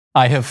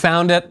I have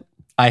found it.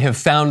 I have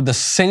found the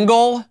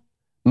single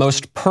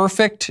most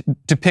perfect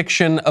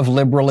depiction of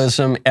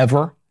liberalism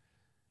ever.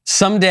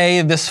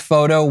 Someday this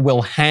photo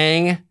will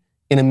hang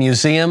in a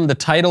museum. The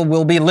title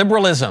will be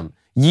Liberalism,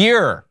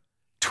 Year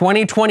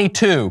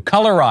 2022,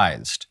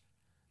 colorized.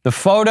 The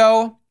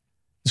photo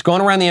is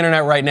going around the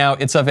internet right now.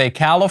 It's of a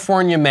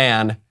California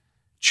man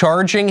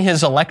charging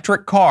his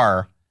electric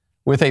car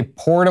with a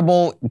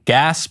portable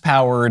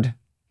gas-powered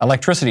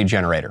electricity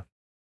generator.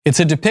 It's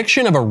a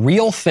depiction of a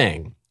real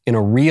thing in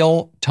a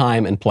real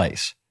time and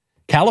place.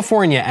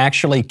 California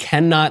actually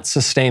cannot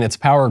sustain its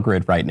power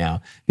grid right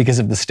now because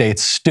of the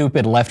state's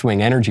stupid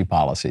left-wing energy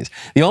policies.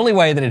 The only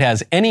way that it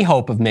has any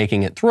hope of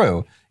making it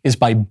through is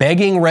by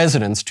begging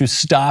residents to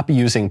stop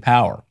using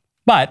power.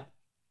 But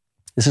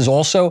this is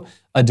also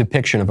a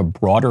depiction of a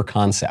broader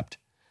concept.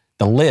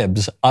 The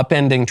libs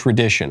upending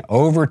tradition,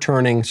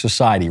 overturning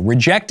society,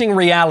 rejecting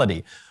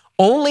reality,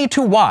 only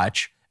to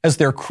watch as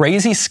their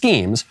crazy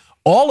schemes,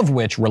 all of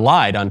which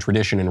relied on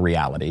tradition and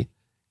reality,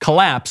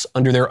 collapse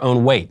under their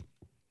own weight,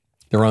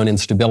 their own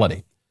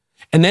instability.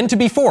 And then to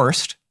be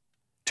forced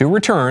to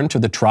return to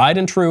the tried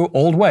and true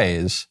old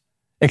ways,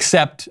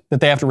 except that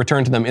they have to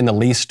return to them in the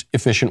least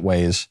efficient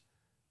ways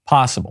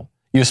possible.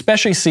 You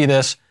especially see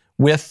this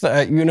with,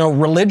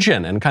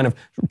 religion and kind of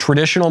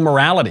traditional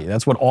morality.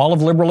 That's what all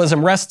of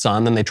liberalism rests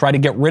on. Then they try to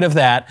get rid of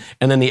that,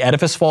 and then the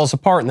edifice falls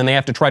apart, and then they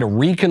have to try to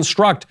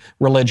reconstruct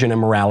religion and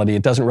morality.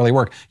 It doesn't really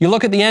work. You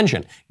look at the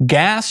engine.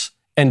 Gas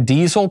and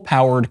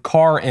diesel-powered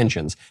car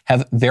engines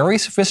have very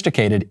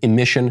sophisticated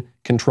emission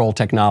control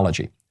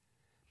technology.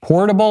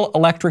 Portable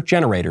electric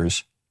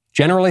generators,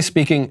 generally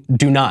speaking,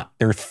 do not.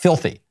 They're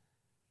filthy.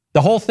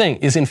 The whole thing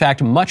is, in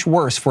fact, much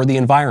worse for the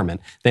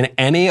environment than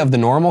any of the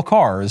normal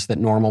cars that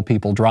normal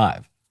people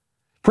drive.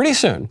 Pretty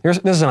soon, this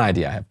is an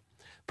idea I have.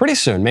 Pretty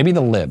soon, maybe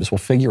the libs will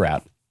figure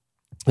out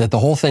that the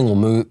whole thing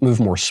will move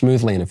more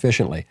smoothly and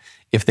efficiently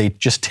if they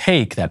just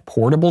take that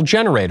portable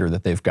generator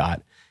that they've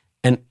got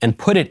and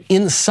put it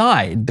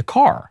inside the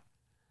car.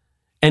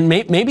 And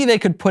maybe they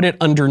could put it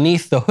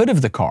underneath the hood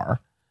of the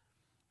car,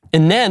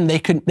 and then they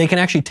can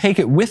actually take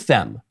it with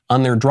them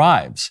on their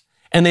drives.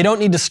 And they don't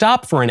need to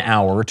stop for an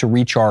hour to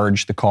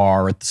recharge the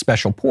car at the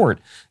special port.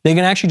 They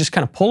can actually just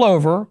kind of pull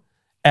over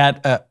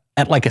at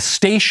like a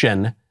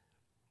station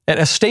that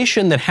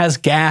has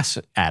gas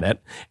at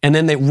it, and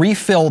then they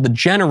refill the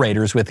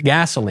generators with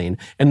gasoline,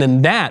 and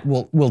then that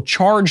will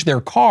charge their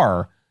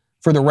car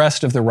for the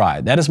rest of the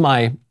ride. That is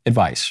my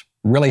advice,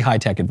 really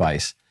high-tech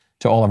advice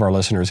to all of our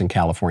listeners in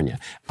California.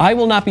 I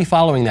will not be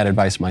following that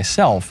advice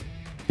myself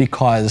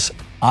because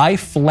I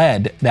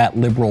fled that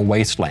liberal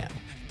wasteland.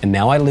 And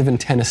now I live in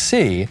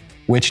Tennessee,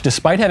 which,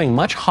 despite having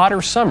much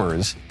hotter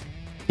summers,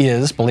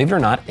 is, believe it or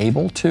not,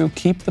 able to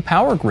keep the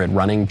power grid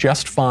running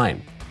just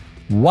fine.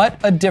 What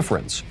a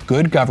difference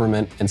good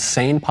government and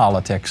sane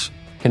politics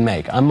can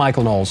make. I'm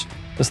Michael Knowles.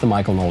 This is The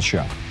Michael Knowles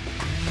Show.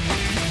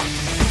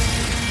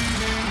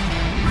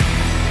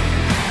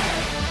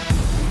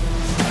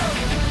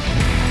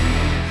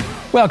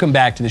 Welcome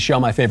back to the show.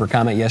 My favorite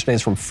comment yesterday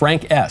is from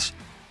Frank S.,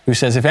 who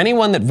says, if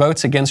anyone that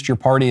votes against your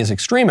party is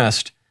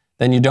extremist,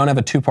 then you don't have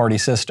a two-party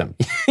system.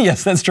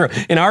 Yes, that's true.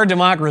 In our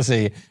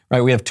democracy,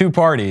 right, we have two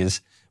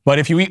parties. But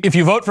if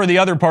you vote for the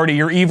other party,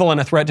 you're evil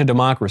and a threat to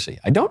democracy.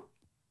 I don't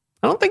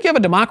think you have a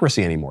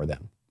democracy anymore then.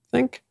 I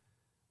think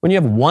when you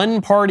have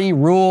one-party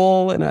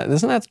rule,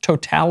 isn't that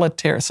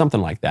totalitarian?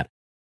 Something like that.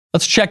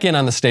 Let's check in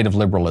on the state of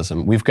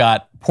liberalism. We've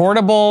got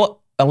portable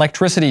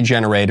electricity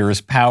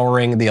generators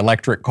powering the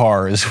electric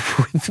cars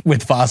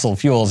with fossil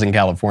fuels in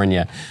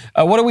California.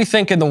 What do we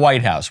think in the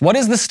White House? What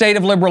is the state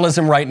of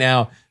liberalism right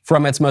now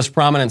from its most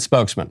prominent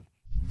spokesman?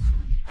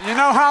 You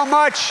know how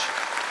much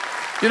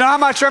I'm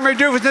going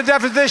to do with the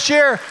deficit this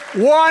year?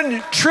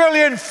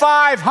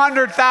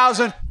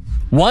 $1,500,000,000.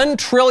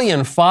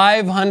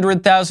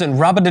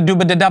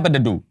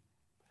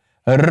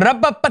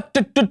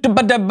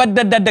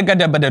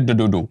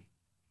 $1,500,000.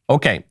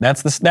 Okay,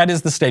 that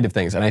is the state of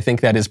things, and I think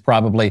that is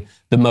probably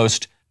the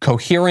most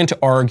coherent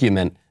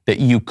argument that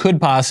you could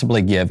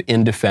possibly give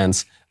in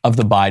defense of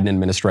the Biden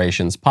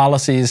administration's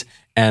policies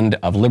and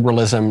of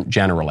liberalism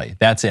generally.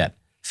 That's it.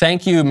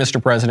 Thank you,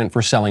 Mr. President,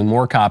 for selling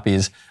more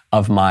copies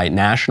of my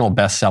national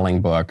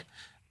best-selling book,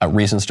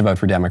 Reasons to Vote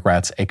for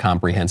Democrats, A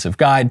Comprehensive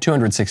Guide,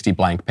 260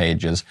 blank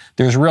pages.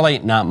 There's really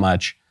not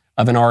much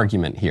of an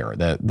argument here.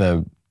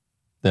 The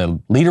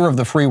leader of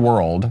the free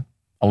world,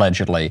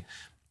 allegedly,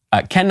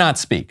 cannot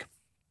speak,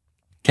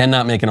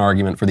 cannot make an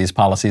argument for these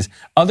policies.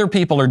 Other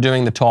people are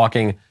doing the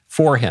talking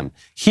for him.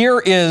 Here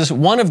is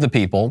one of the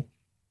people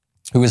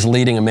who is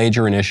leading a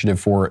major initiative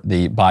for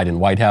the Biden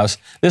White House.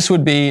 This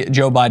would be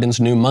Joe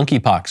Biden's new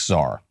monkeypox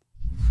czar.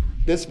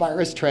 This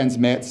virus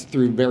transmits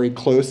through very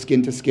close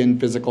skin-to-skin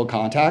physical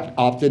contact,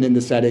 often in the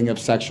setting of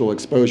sexual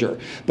exposure.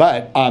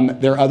 But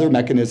there are other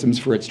mechanisms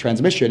for its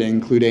transmission,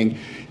 including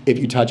if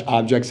you touch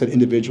objects that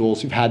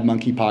individuals who've had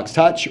monkeypox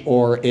touch,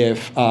 or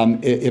if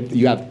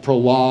you have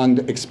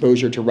prolonged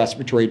exposure to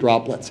respiratory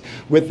droplets.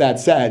 With that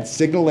said,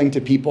 signaling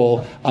to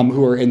people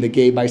who are in the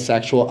gay,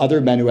 bisexual,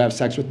 other men who have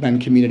sex with men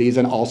communities,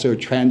 and also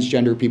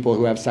transgender people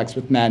who have sex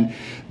with men,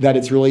 that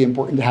it's really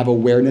important to have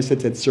awareness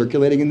that it's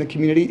circulating in the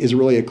community is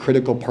really a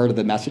critical part of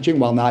the messaging,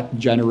 while not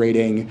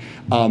generating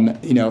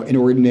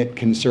inordinate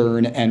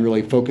concern and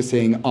really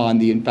focusing on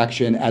the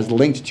infection as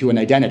linked to an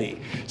identity.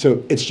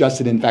 So it's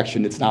just an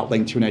infection. It's not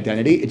linked to an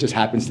identity. It just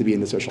happens to be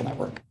in the social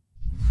network.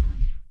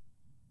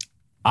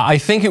 I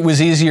think it was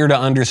easier to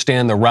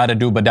understand the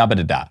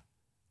rada-dooba-da-ba-da-da,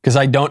 because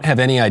I don't have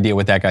any idea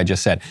what that guy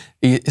just said.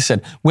 He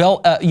said,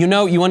 well,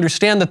 you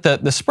understand that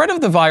the spread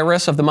of the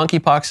virus, of the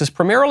monkeypox, is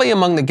primarily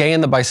among the gay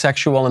and the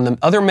bisexual and the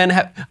other men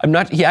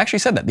he actually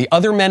said that, the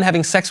other men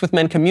having sex with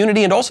men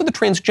community and also the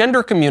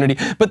transgender community,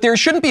 but there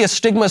shouldn't be a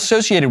stigma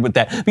associated with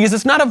that, because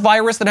it's not a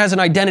virus that has an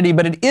identity,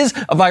 but it is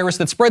a virus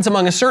that spreads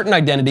among a certain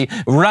identity.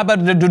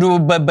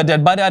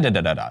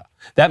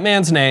 That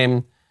man's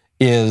name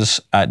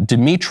is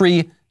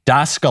Dmitry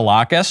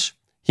Daskalakis.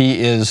 He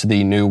is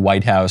the new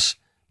White House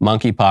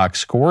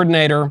monkeypox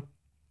coordinator.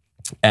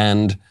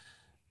 And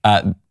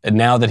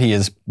now that he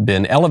has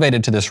been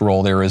elevated to this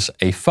role, there is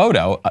a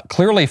photo,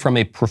 clearly from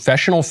a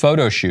professional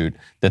photo shoot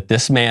that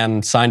this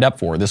man signed up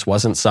for. This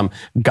wasn't some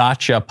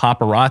gotcha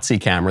paparazzi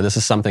camera. This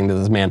is something that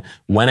this man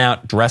went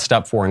out, dressed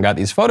up for, and got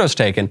these photos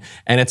taken.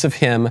 And it's of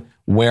him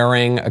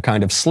wearing a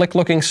kind of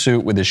slick-looking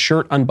suit with his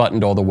shirt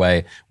unbuttoned all the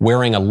way,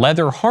 wearing a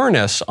leather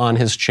harness on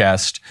his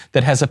chest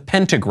that has a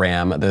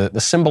pentagram,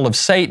 the symbol of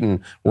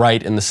Satan,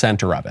 right in the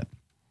center of it.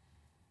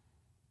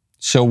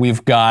 So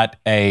we've got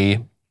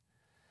a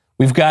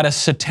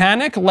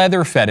satanic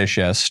leather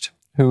fetishist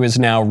who is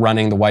now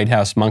running the White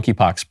House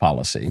monkeypox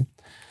policy.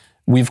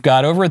 We've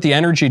got over at the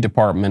Energy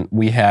Department,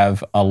 we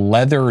have a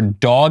leather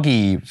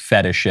doggy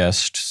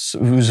fetishist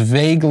who's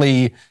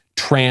vaguely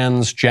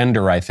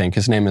transgender, I think.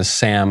 His name is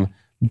Sam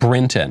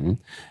Brinton.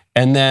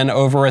 And then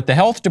over at the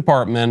Health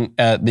Department,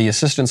 the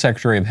Assistant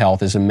Secretary of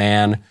Health is a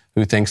man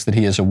who thinks that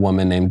he is a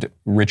woman named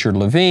Richard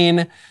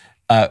Levine,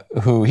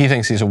 who he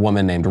thinks he's a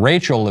woman named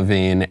Rachel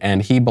Levine,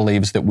 and he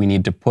believes that we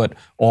need to put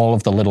all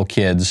of the little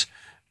kids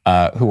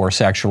who are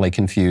sexually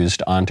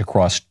confused onto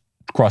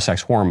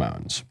cross-sex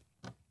hormones.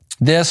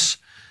 This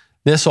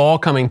all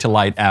coming to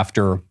light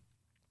after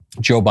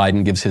Joe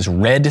Biden gives his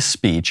red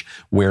speech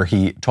where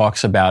he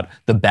talks about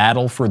the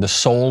battle for the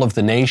soul of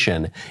the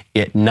nation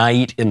at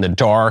night in the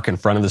dark in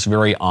front of this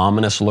very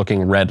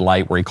ominous-looking red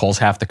light where he calls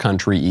half the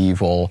country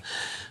evil.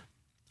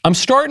 I'm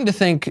starting to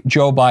think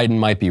Joe Biden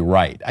might be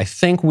right. I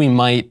think we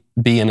might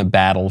be in a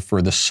battle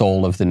for the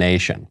soul of the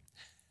nation.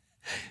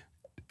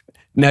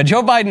 Now,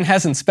 Joe Biden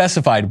hasn't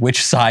specified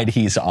which side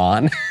he's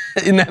on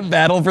in that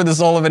battle for the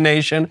soul of a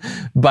nation,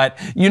 but,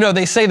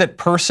 they say that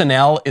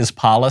personnel is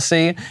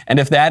policy, and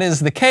if that is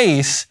the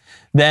case,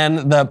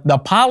 then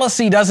the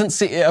policy of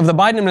the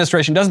Biden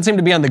administration doesn't seem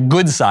to be on the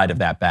good side of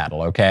that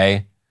battle,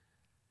 okay?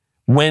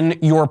 When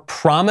your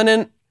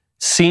prominent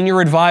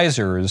senior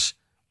advisors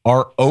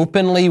are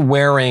openly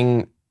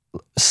wearing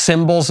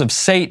symbols of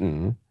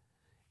Satan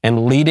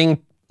and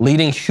leading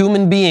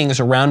human beings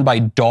around by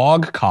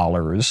dog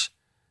collars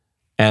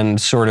and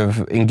sort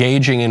of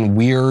engaging in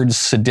weird,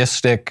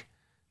 sadistic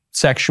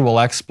sexual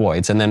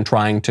exploits and then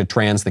trying to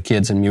trans the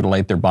kids and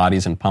mutilate their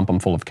bodies and pump them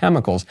full of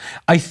chemicals.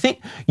 I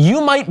think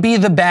you might be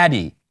the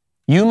baddie.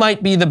 You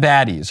might be the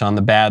baddies on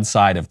the bad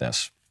side of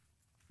this.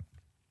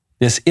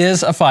 This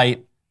is a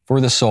fight for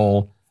the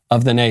soul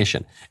of the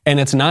nation. And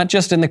it's not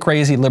just in the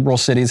crazy liberal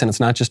cities, and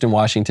it's not just in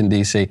Washington,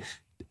 D.C.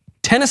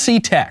 Tennessee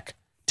Tech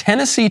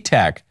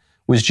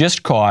was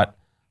just caught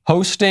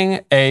hosting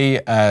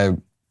a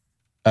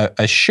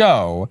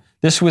show.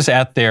 This was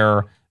at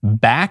their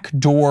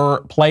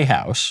backdoor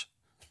playhouse.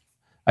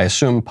 I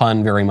assume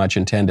pun very much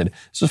intended.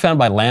 This was found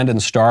by Landon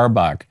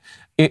Starbuck.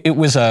 It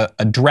was a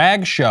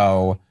drag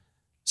show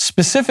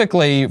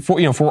specifically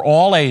for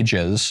all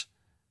ages,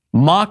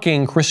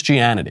 mocking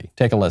Christianity.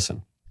 Take a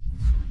listen.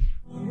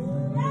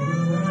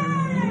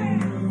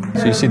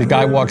 So you see the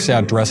guy walks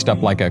out dressed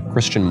up like a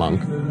Christian monk.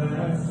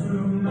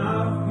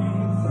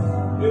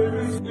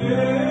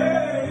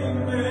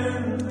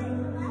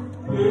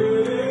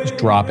 He's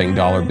dropping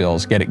dollar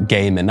bills. Get it?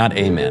 Gay men. Not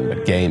amen,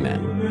 but gay men.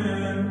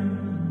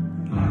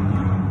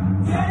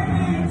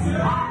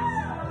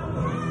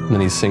 And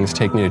then he sings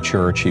Take Me to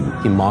Church. He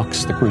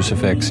mocks the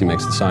crucifix. He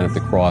makes the sign of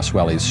the cross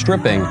while he's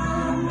stripping,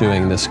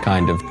 doing this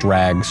kind of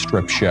drag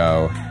strip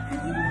show.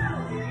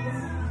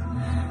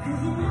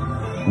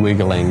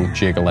 Wiggling,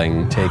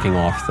 jiggling, taking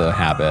off the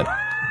habit.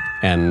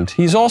 And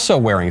he's also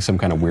wearing some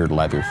kind of weird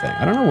leather thing.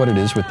 I don't know what it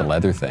is with the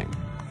leather thing.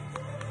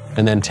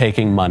 And then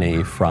taking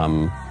money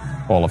from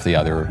all of the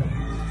other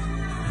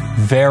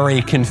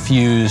very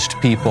confused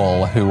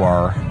people who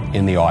are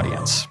in the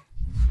audience.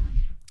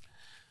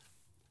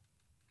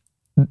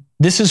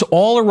 This is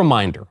all a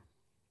reminder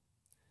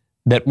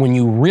that when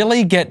you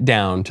really get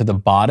down to the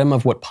bottom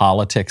of what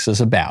politics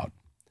is about,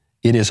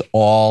 it is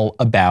all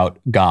about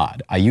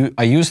God. I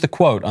use the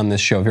quote on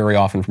this show very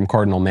often from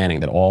Cardinal Manning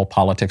that all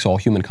politics, all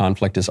human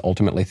conflict is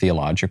ultimately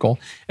theological.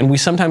 And we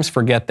sometimes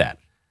forget that.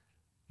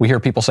 We hear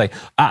people say,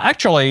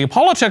 actually,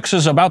 politics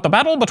is about the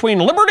battle between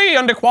liberty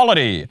and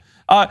equality.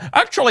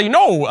 Actually,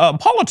 no,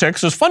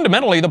 politics is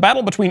fundamentally the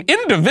battle between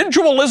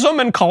individualism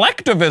and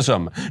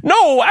collectivism.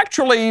 No,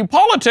 actually,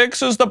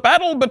 politics is the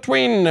battle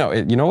between... No,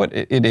 you know what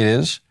it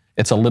is?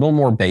 It's a little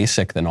more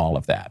basic than all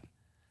of that.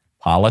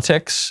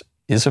 Politics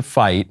is a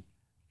fight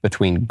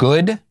between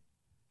good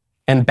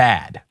and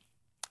bad.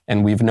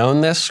 And we've known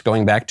this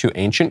going back to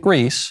ancient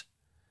Greece,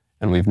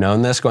 and we've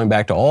known this going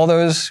back to all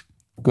those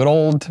good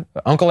old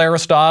Uncle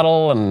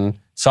Aristotle and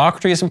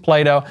Socrates and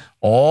Plato,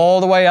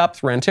 all the way up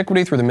through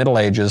antiquity, through the Middle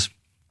Ages.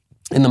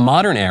 In the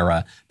modern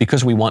era,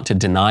 because we want to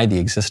deny the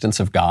existence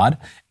of God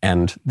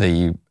and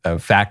the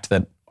fact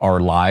that our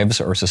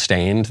lives are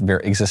sustained, their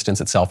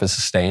existence itself is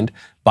sustained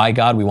by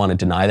God, we want to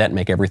deny that and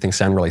make everything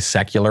sound really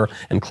secular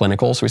and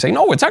clinical. So we say,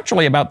 no, it's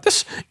actually about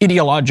this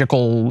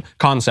ideological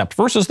concept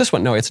versus this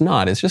one. No, it's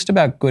not. It's just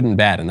about good and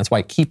bad. And that's why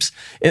it keeps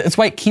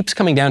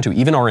coming down to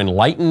even our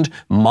enlightened,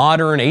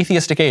 modern,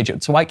 atheistic age.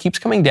 It's why it keeps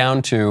coming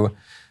down to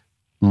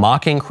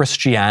mocking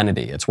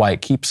Christianity. It's why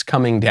it keeps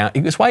coming down.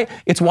 It's why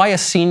a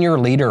senior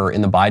leader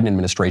in the Biden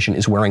administration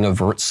is wearing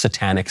overt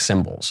satanic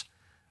symbols.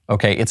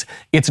 Okay,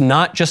 it's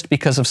not just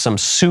because of some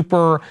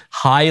super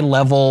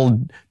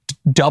high-level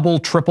double,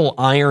 triple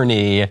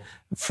irony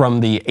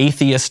from the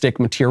atheistic,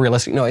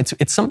 materialistic. No,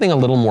 it's something a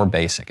little more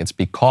basic. It's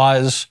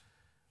because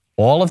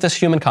all of this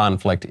human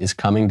conflict is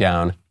coming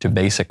down to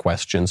basic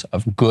questions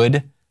of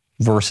good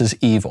versus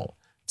evil.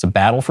 It's a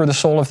battle for the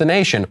soul of the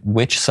nation.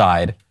 Which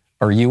side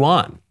are you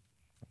on?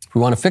 If we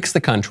want to fix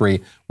the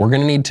country, we're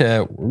going to need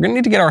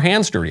to get our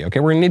hands dirty. Okay,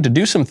 we're going to need to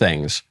do some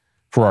things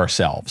for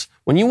ourselves.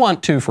 When you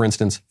want to, for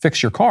instance,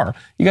 fix your car,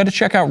 you got to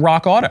check out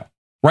Rock Auto.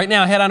 Right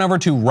now, head on over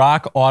to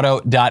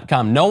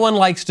rockauto.com. No one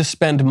likes to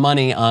spend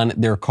money on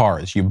their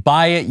cars. You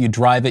buy it, you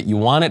drive it, you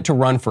want it to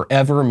run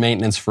forever,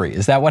 maintenance free.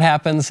 Is that what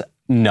happens?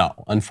 No,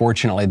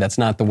 unfortunately, that's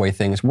not the way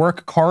things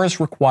work. Cars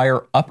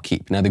require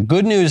upkeep. Now, the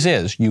good news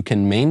is you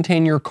can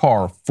maintain your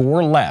car for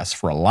a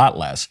lot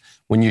less,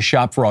 when you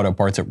shop for auto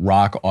parts at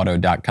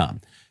rockauto.com.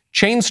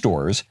 Chain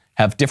stores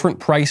have different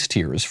price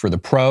tiers for the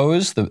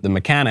pros, the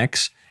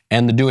mechanics,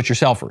 and the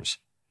do-it-yourselfers.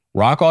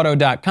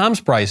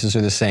 RockAuto.com's prices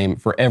are the same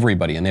for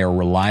everybody, and they are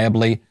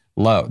reliably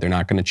low. They're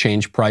not going to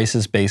change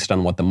prices based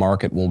on what the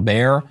market will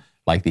bear,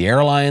 like the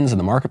airlines and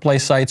the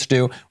marketplace sites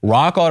do.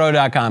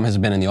 RockAuto.com has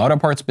been in the auto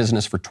parts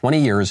business for 20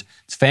 years.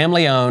 It's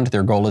family-owned.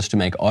 Their goal is to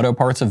make auto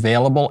parts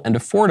available and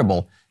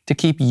affordable to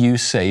keep you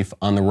safe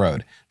on the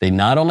road. They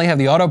not only have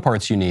the auto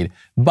parts you need,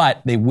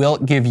 but they will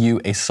give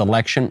you a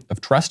selection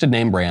of trusted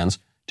name brands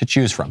to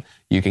choose from.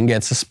 You can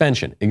get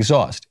suspension,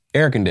 exhaust,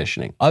 air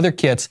conditioning, other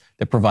kits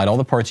that provide all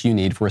the parts you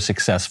need for a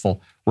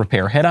successful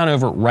repair. Head on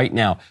over right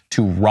now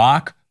to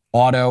rockauto.com.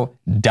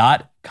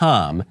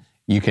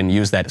 You can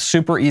use that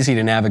super easy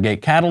to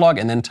navigate catalog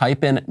and then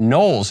type in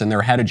Knowles in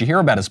their How Did You Hear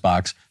About Us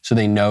box so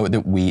they know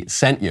that we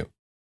sent you.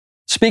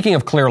 Speaking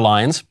of clear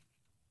lines,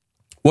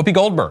 Whoopi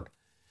Goldberg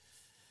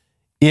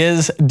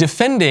is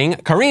defending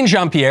Karine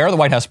Jean-Pierre, the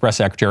White House press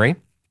secretary,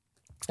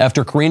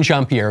 after Karine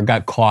Jean-Pierre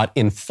got caught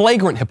in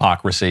flagrant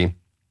hypocrisy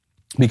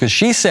because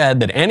she said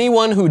that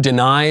anyone who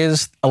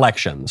denies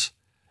elections,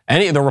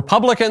 the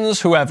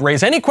Republicans who have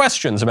raised any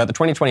questions about the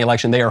 2020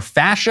 election, they are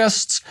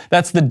fascists.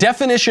 That's the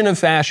definition of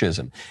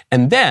fascism.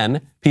 And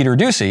then Peter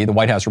Doocy, the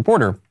White House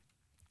reporter,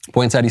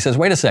 points out, he says,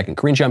 wait a second,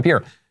 Karine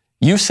Jean-Pierre,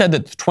 you said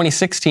that the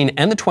 2016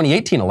 and the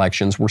 2018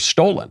 elections were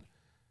stolen.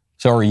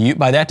 So are you,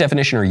 by that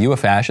definition, are you a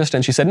fascist?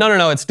 And she said,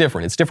 no, it's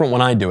different. It's different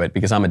when I do it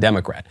because I'm a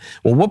Democrat.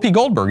 Well, Whoopi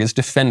Goldberg is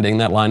defending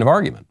that line of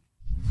argument.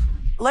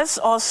 Let's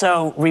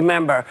also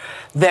remember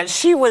that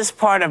she was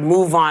part of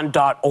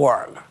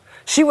MoveOn.org.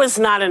 She was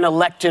not an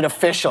elected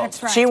official.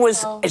 That's right.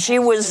 She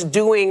was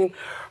doing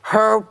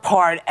her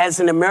part as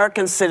an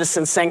American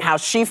citizen, saying how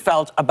she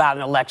felt about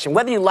an election,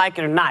 whether you like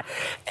it or not.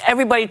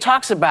 Everybody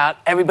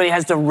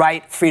has the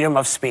right freedom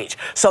of speech.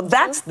 So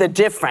that's the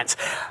difference.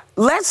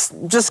 Let's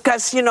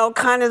discuss,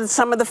 kind of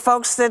some of the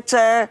folks that,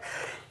 are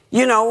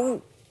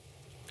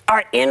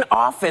in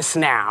office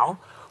now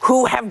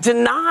who have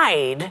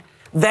denied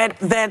that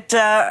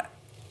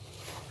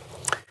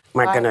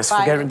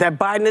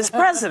Biden is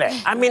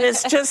president. I mean,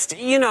 it's just,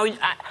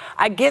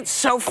 I get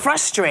so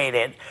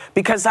frustrated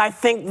because I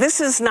think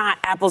this is not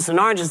apples and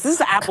oranges. This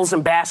is apples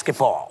and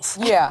basketballs.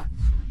 Yeah.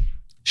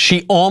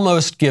 She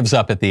almost gives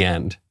up at the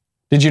end.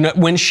 Did you know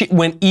when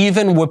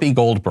even Whoopi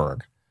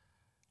Goldberg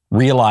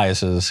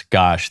realizes,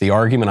 gosh, the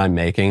argument I'm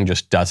making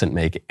just doesn't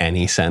make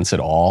any sense at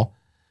all.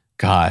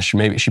 Gosh,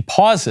 maybe she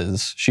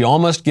pauses, she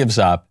almost gives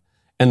up,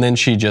 and then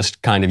she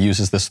just kind of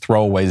uses this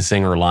throwaway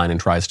zinger line and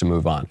tries to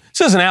move on.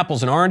 This isn't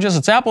apples and oranges,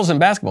 it's apples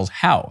and basketballs.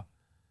 How?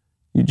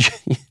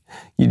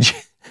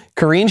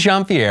 Karine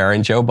Jean-Pierre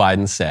and Joe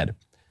Biden said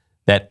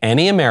that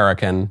any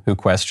American who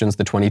questions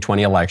the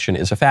 2020 election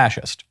is a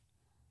fascist.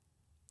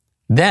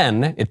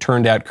 Then it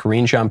turned out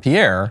Karine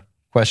Jean-Pierre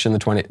questioned the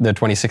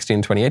 2016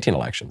 and 2018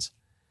 elections.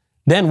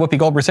 Then Whoopi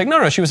Goldberg said,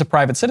 no, she was a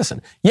private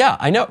citizen. Yeah,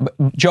 I know.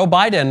 But Joe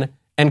Biden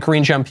and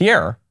Karine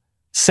Jean-Pierre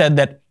said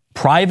that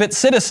private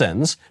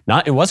citizens,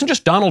 it wasn't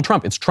just Donald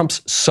Trump, it's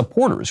Trump's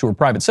supporters who are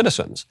private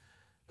citizens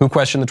who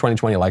questioned the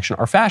 2020 election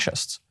are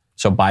fascists.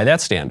 So by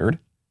that standard,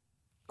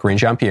 Karine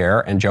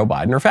Jean-Pierre and Joe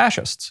Biden are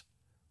fascists.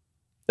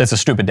 That's a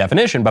stupid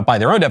definition, but by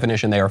their own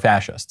definition, they are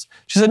fascists.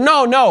 She said,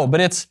 no,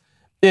 but it's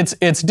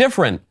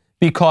different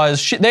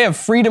because they have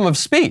freedom of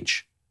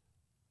speech.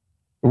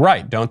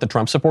 Right, don't the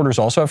Trump supporters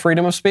also have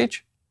freedom of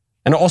speech?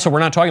 And also, we're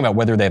not talking about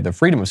whether they have the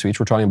freedom of speech,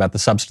 we're talking about the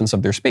substance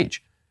of their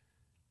speech.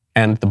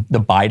 And the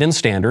Biden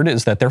standard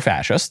is that they're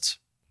fascists.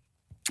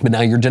 But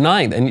now you're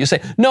denying that. And you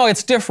say, no,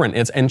 it's different.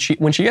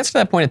 When she gets to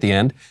that point at the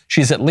end,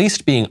 she's at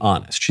least being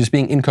honest. She's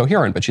being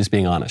incoherent, but she's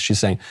being honest. She's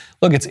saying,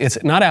 look,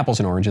 it's not apples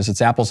and oranges,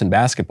 it's apples and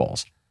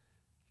basketballs.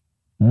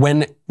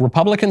 When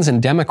Republicans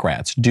and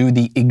Democrats do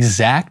the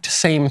exact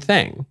same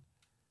thing,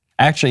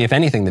 actually, if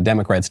anything, the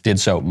Democrats did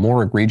so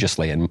more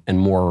egregiously and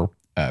more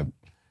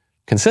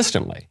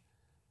consistently.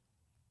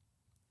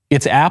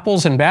 It's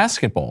apples and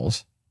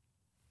basketballs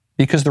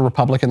because the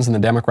Republicans and the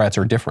Democrats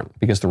are different,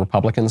 because the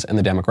Republicans and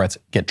the Democrats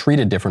get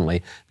treated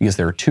differently, because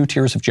there are two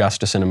tiers of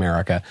justice in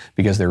America,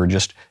 because there are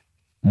just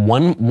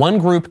one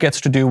group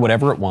gets to do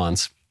whatever it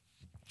wants,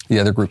 the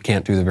other group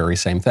can't do the very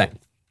same thing.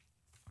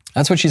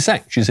 That's what she's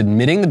saying. She's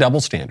admitting the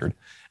double standard,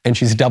 and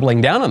she's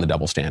doubling down on the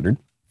double standard.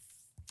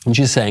 And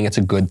she's saying it's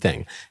a good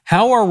thing.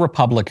 How are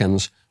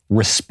Republicans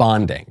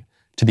responding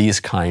to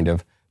these kind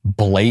of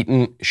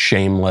blatant,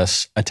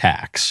 shameless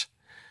attacks?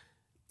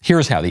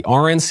 Here's how. The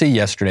RNC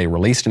yesterday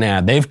released an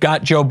ad. They've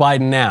got Joe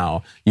Biden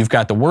now. You've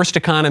got the worst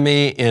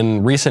economy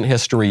in recent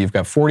history. You've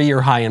got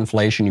 40-year high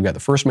inflation. You've got the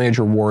first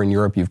major war in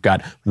Europe. You've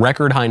got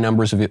record high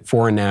numbers of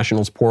foreign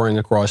nationals pouring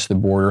across the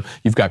border.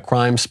 You've got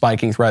crime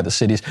spiking throughout the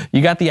cities.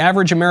 You got the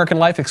average American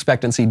life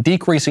expectancy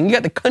decreasing. You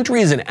got the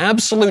country is in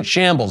absolute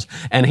shambles.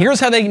 And here's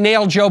how they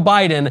nail Joe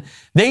Biden.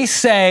 They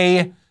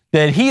say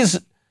that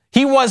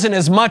he wasn't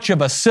as much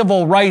of a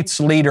civil rights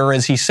leader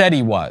as he said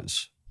he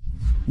was.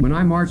 When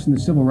I marched in the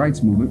civil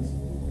rights movement,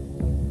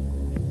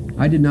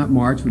 I did not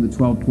march with a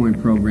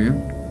 12-point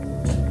program.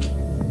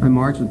 I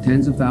marched with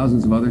tens of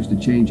thousands of others to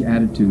change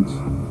attitudes,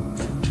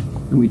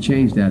 and we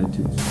changed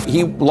attitudes.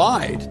 He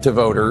lied to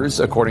voters,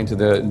 according to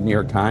the New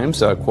York Times,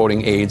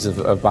 quoting aides of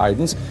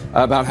Biden's,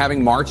 about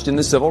having marched in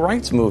the civil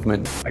rights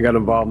movement. I got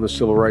involved in the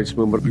civil rights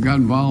movement. I got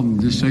involved in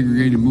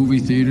desegregated movie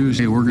theaters.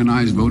 They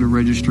organized voter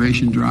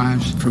registration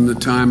drives. From the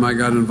time I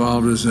got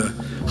involved as a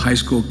high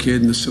school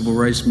kid in the civil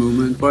rights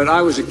movement. But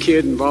I was a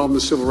kid involved in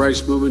the civil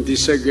rights movement,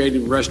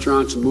 desegregating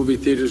restaurants and movie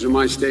theaters in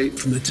my state.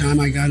 From the time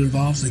I got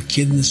involved as a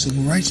kid in the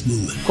civil rights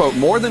movement. Quote,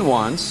 more than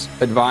once,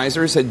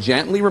 advisors had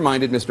gently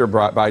reminded Mr.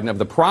 Biden of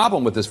the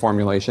problem with this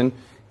formulation.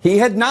 He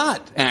had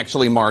not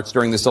actually marched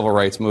during the civil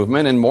rights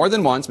movement, and more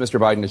than once, Mr.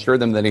 Biden assured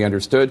them that he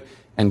understood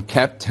and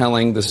kept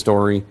telling the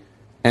story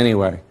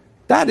anyway.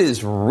 That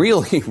is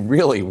really,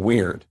 really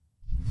weird.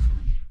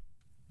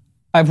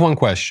 I have one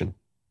question.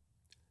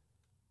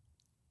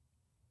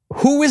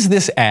 Who is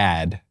this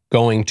ad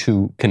going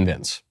to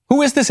convince?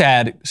 Who is this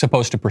ad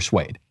supposed to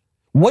persuade?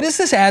 What is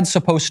this ad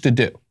supposed to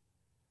do?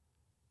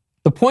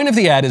 The point of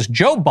the ad is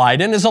Joe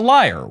Biden is a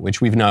liar, which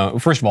we've known.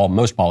 First of all,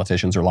 most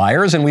politicians are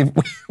liars, and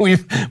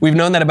we've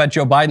known that about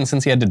Joe Biden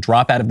since he had to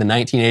drop out of the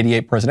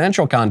 1988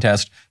 presidential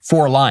contest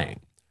for lying.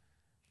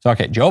 So,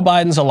 okay, Joe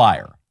Biden's a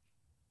liar.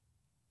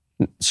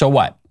 So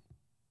what?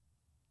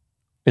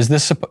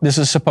 This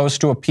is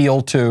supposed to appeal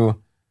to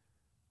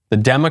the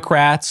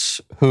Democrats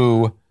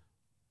who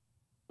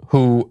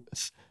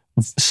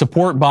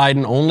support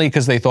Biden only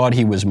because they thought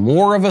he was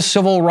more of a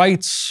civil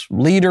rights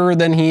leader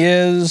than he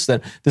is,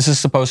 that this is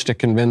supposed to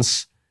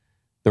convince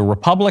the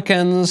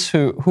Republicans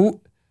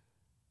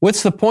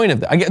what's the point of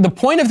that? The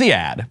point of the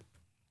ad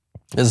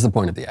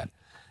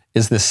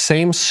is this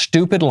same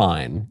stupid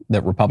line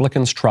that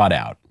Republicans trot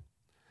out,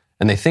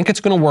 and they think it's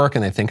going to work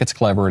and they think it's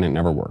clever and it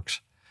never works.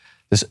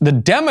 The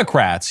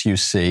Democrats, you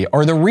see,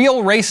 are the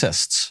real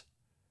racists.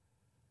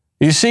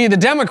 You see, the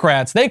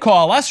Democrats, they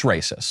call us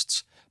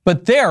racists.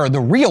 But they're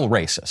the real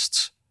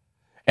racists.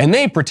 And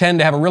they pretend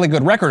to have a really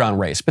good record on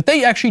race. But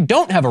they actually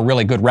don't have a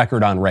really good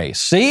record on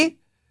race. See?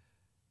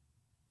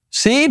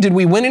 See? Did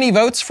we win any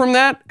votes from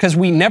that? Because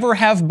we never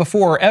have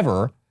before,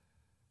 ever.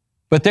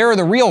 But they're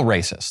the real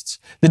racists.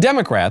 The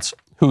Democrats,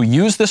 who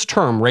use this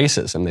term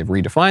racism, they've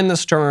redefined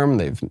this term,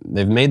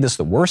 they've made this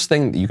the worst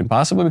thing that you can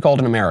possibly be called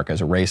in America as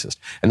a racist.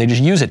 And they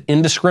just use it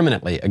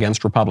indiscriminately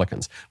against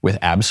Republicans with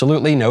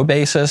absolutely no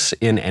basis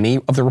in any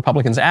of the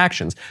Republicans'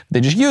 actions.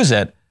 They just use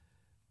it.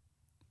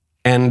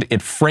 And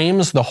it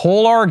frames the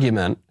whole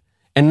argument.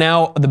 And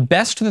now the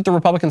best that the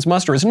Republicans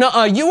muster is,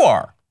 no, you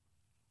are.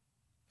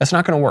 That's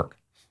not going to work.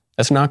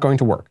 That's not going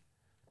to work.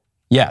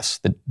 Yes,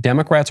 the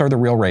Democrats are the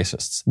real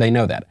racists. They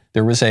know that.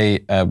 There was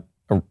a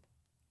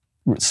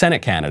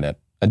Senate candidate,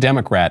 a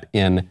Democrat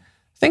in,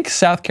 I think,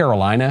 South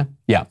Carolina.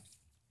 Yeah.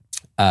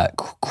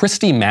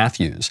 Christy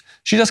Matthews.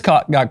 She just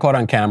got caught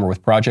on camera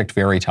with Project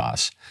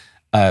Veritas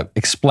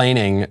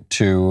explaining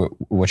to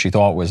what she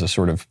thought was a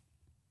sort of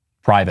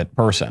private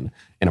person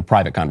in a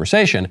private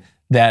conversation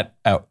that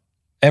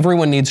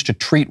everyone needs to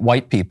treat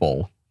white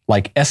people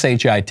like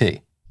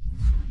SHIT.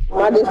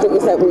 My district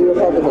is heavily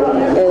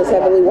Republican and it's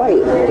heavily white.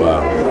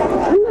 Wow.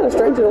 I'm not a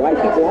stranger to white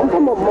people. I'm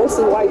from a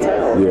mostly white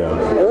town.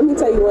 Yeah. And let me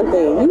tell you one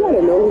thing. You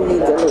gotta know who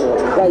you're dealing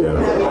with. Like, you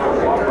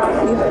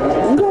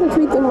gotta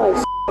treat them like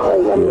shit.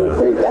 Like, I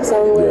mean, that's the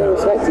only way they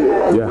respect you.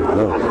 Like,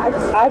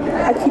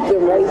 I keep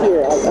them right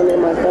here, like under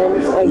my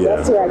thumb. Like,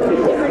 that's where I keep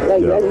them.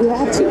 Like, you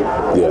have to.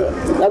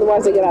 Like,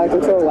 otherwise, they get out of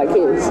control like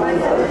kids.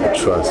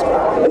 Trust me.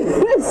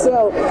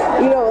 So,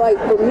 you know, like,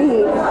 for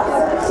me,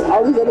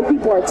 all these other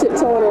people are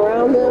tiptoeing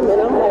around them,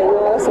 and I'm like,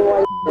 no, that's some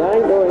white shit. I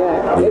ain't doing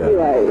that. They'd be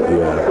like,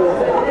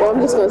 well,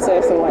 I'm just going to say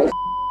it's some white shit.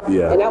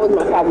 Yeah. And that was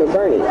my problem with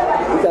Bernie,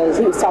 because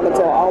he was talking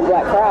to an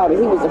all-black crowd, and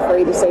he was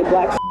afraid to say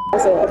black shit. I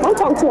said, if I'm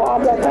talking to an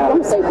all-black crowd,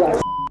 I'm going to say black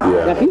shit.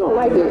 Now, if you don't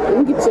like it,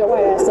 you get your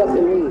white ass up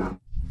and leave.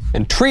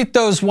 And treat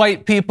those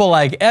white people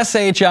like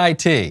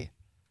SHIT.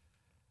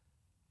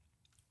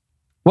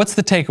 What's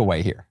the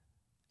takeaway here?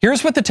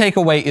 Here's what the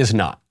takeaway is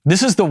not.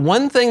 This is the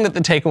one thing that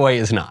the takeaway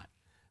is not.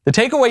 The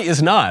takeaway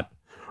is not,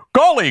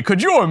 golly,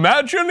 could you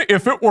imagine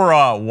if it were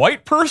a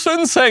white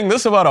person saying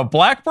this about a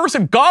black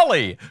person?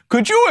 Golly,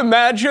 could you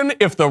imagine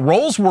if the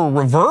roles were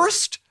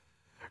reversed?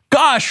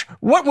 Gosh,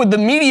 what would the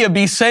media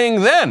be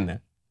saying then?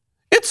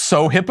 It's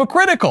so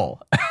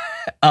hypocritical.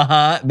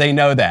 They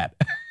know that.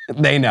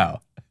 They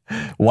know.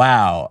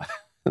 Wow.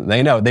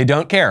 They know. They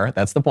don't care.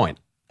 That's the point.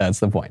 That's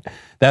the point.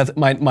 That's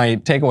my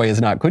takeaway is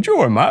not, could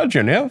you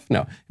imagine if?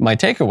 No. My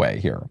takeaway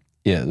here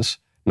is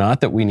not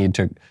that we need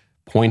to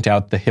point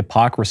out the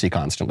hypocrisy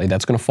constantly.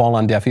 That's going to fall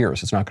on deaf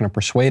ears. It's not going to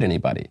persuade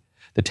anybody.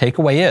 The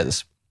takeaway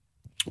is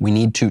we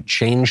need to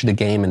change the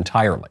game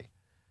entirely.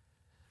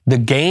 The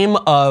game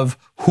of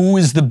who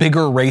is the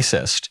bigger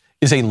racist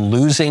is a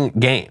losing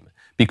game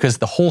because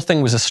the whole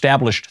thing was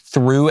established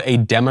through a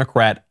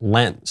Democrat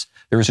lens.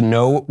 There's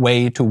no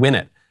way to win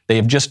it. They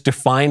have just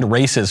defined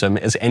racism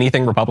as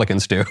anything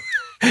Republicans do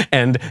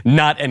and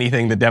not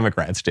anything that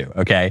Democrats do,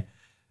 okay?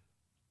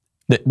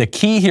 The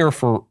key here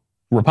for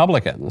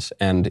Republicans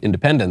and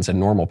independents and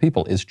normal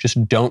people is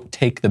just don't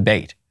take the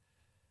bait.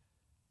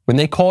 When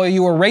they call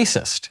you a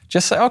racist,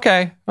 just say,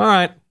 okay, all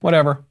right,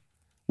 whatever.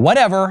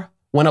 Whatever.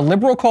 When a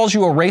liberal calls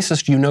you a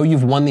racist, you know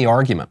you've won the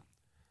argument.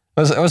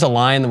 It was a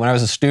line that when I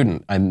was a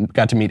student, I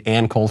got to meet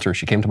Ann Coulter.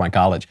 She came to my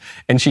college.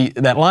 And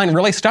that line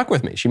really stuck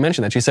with me. She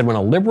mentioned that. She said, when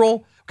a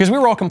liberal, because we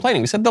were all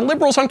complaining, we said, the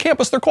liberals on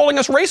campus, they're calling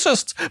us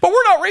racists, but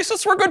we're not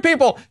racists, we're good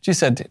people. She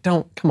said,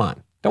 come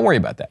on. Don't worry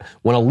about that.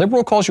 When a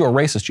liberal calls you a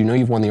racist, you know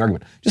you've won the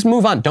argument. Just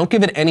move on. Don't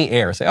give it any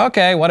air. Say,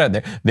 okay,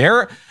 whatever.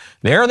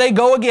 There they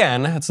go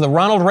again. It's the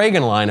Ronald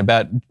Reagan line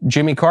about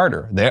Jimmy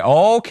Carter.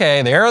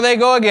 Okay, there they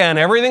go again.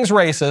 Everything's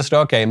racist.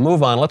 Okay,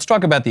 move on. Let's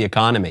talk about the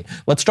economy.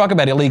 Let's talk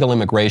about illegal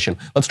immigration.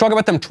 Let's talk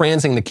about them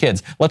transing the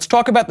kids. Let's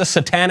talk about the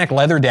satanic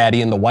leather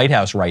daddy in the White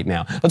House right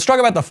now. Let's talk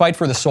about the fight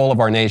for the soul of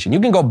our nation. You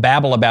can go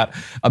babble about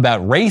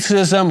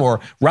racism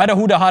or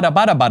rada-huda hada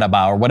bada bada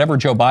ba or whatever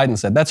Joe Biden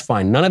said. That's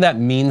fine. None of that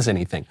means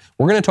anything.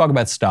 We're going to talk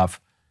about stuff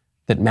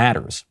that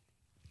matters.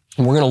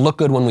 And we're going to look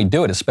good when we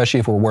do it, especially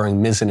if we're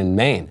wearing Mizzen and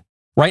Maine.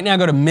 Right now,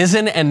 go to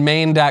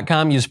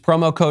mizzenandmaine.com. Use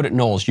promo code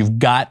Knowles. You've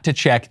got to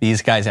check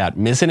these guys out.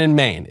 Mizzen and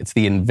Maine. It's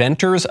the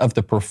inventors of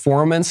the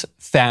performance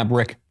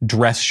fabric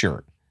dress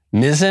shirt.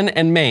 Mizzen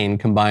and Maine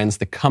combines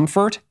the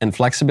comfort and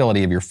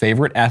flexibility of your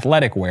favorite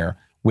athletic wear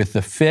with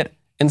the fit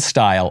and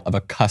style of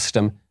a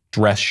custom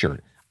dress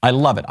shirt. I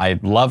love it. I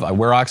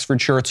wear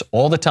Oxford shirts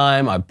all the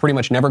time. I pretty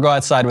much never go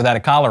outside without a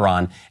collar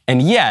on. And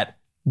yet,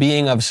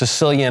 being of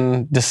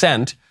Sicilian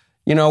descent,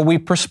 you know, we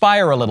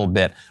perspire a little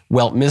bit.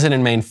 Well, Mizzen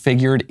and Maine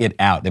figured it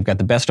out. They've got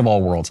the best of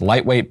all worlds.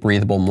 Lightweight,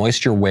 breathable,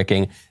 moisture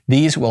wicking.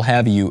 These will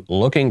have you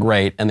looking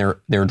great, and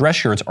their dress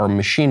shirts are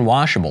machine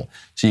washable,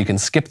 so you can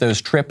skip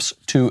those trips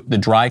to the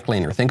dry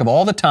cleaner. Think of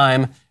all the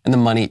time and the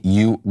money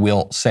you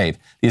will save.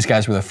 These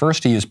guys were the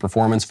first to use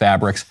performance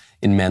fabrics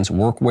in men's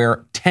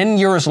workwear. 10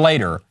 years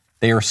later,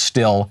 they are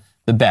still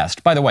the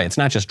best. By the way, it's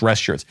not just dress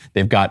shirts.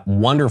 They've got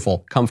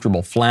wonderful,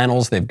 comfortable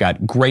flannels. They've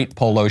got great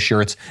polo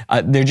shirts.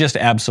 They're just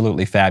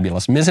absolutely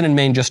fabulous. Mizzen and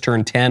Maine just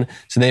turned 10,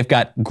 so they've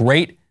got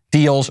great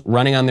deals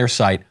running on their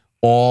site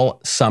all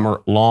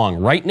summer long.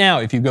 Right now,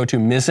 if you go to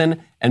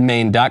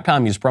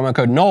mizzenandmaine.com, use promo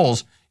code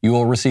Knowles, you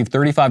will receive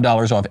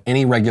 $35 off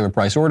any regular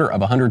price order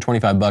of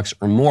 $125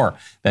 or more.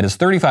 That is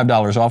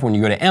 $35 off when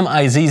you go to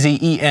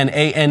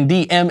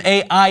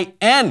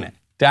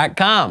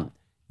mizzenandmaine.com.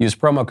 Use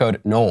promo code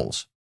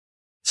Knowles.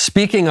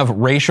 Speaking of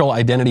racial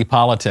identity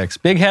politics,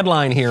 big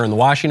headline here in the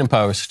Washington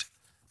Post,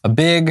 a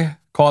big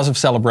cause of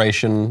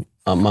celebration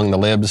among the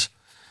libs.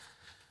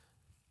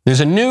 There's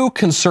a new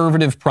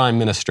conservative prime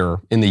minister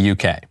in the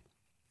UK.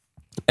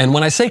 And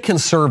when I say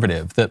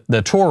conservative,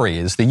 the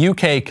Tories, the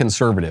UK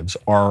conservatives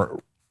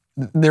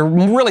they're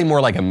really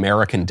more like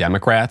American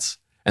Democrats.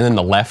 And then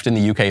the left in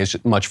the UK is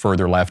much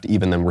further left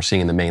even than we're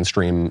seeing in the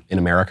mainstream in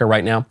America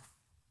right now.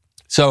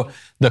 So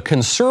the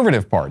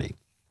Conservative Party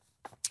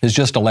has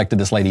just elected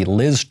this lady,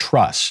 Liz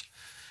Truss.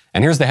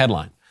 And here's the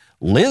headline.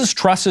 Liz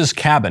Truss's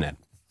cabinet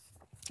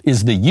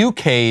is the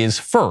UK's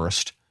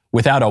first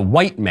without a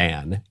white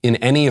man in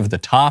any of the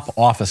top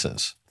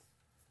offices.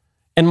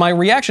 And my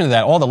reaction to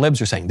that, all the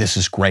libs are saying, this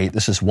is great,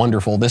 this is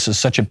wonderful, this is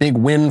such a big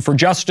win for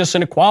justice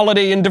and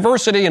equality and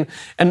diversity.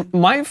 And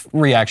my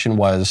reaction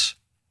was,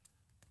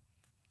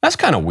 that's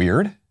kind of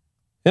weird,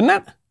 isn't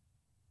it?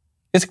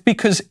 It's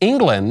because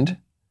England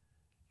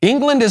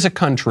is a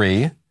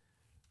country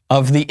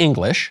of the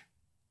English,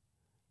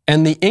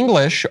 and the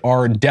English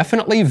are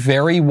definitely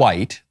very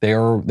white. They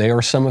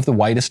are some of the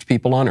whitest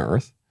people on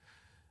earth.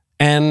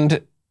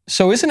 And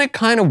so isn't it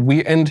kind of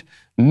weird? And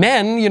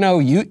men,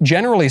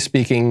 generally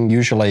speaking,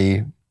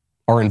 usually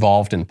are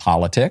involved in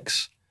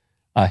politics.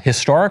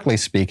 Historically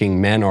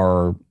speaking, men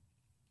are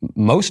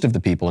most of the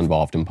people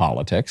involved in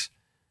politics.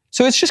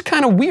 So it's just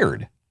kind of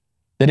weird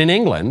that in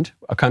England,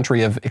 a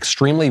country of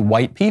extremely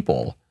white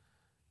people,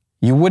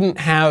 you wouldn't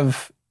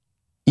have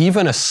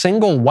even a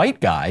single white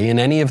guy in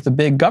any of the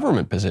big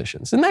government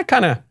positions. Isn't that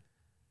kind of,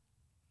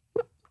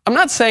 I'm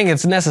not saying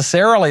it's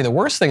necessarily the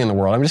worst thing in the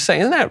world. I'm just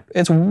saying,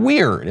 it's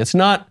weird. It's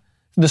not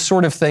the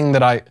sort of thing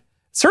that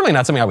certainly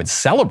not something I would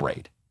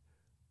celebrate.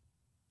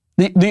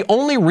 The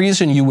only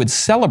reason you would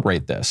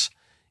celebrate this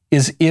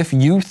is if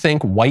you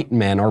think white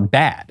men are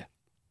bad,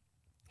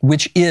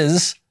 which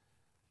is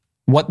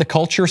what the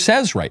culture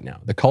says right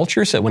now. The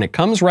culture says, when it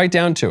comes right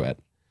down to it,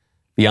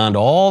 beyond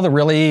all the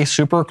really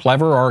super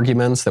clever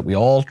arguments that we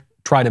all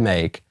try to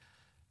make,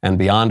 and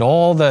beyond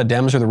all the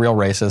Dems are the real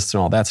racists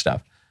and all that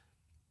stuff,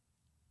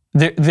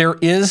 there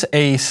is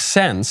a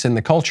sense in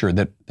the culture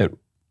that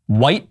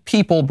white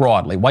people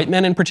broadly, white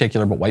men in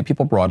particular, but white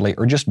people broadly,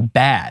 are just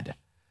bad.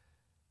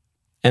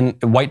 And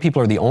white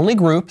people are the only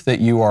group that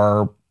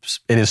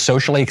it is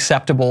socially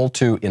acceptable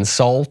to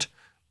insult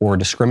or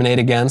discriminate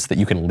against, that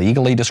you can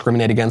legally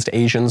discriminate against.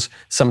 Asians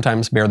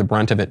sometimes bear the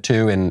brunt of it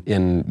too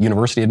in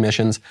university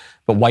admissions.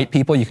 But white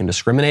people, you can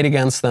discriminate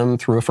against them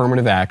through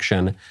affirmative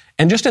action.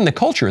 And just in the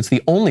culture, it's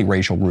the only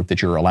racial group that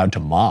you're allowed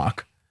to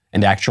mock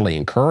and actually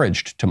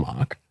encouraged to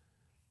mock.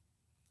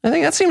 I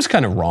think that seems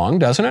kind of wrong,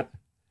 doesn't it?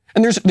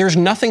 And there's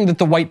nothing that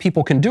the white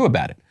people can do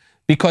about it,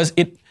 because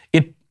it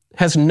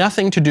has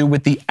nothing to do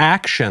with the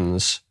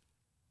actions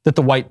that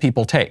the white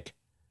people take.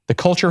 The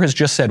culture has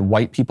just said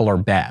white people are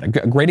bad.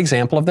 A great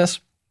example of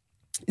this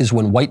is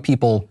when white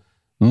people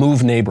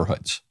move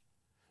neighborhoods.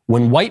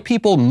 When white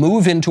people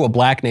move into a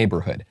black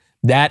neighborhood,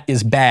 that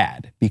is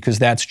bad because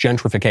that's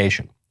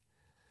gentrification.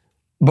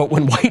 But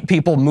when white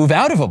people move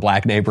out of a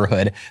black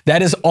neighborhood,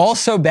 that is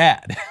also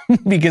bad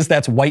because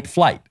that's white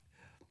flight.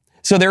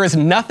 So there is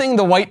nothing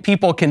the white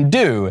people can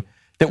do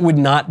that would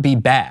not be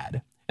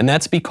bad. And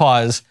that's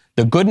because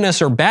the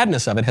goodness or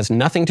badness of it has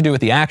nothing to do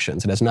with the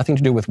actions. It has nothing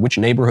to do with which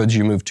neighborhoods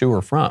you move to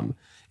or from.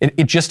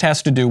 It just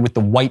has to do with the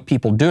white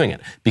people doing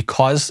it.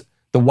 Because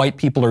the white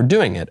people are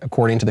doing it,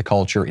 according to the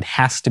culture, it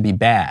has to be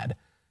bad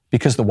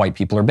because the white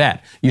people are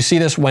bad. You see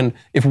this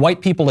if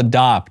white people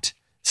adopt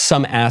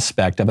some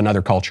aspect of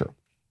another culture.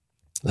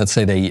 Let's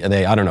say they eat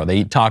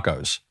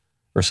tacos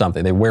or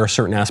something. They wear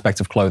certain aspects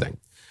of clothing.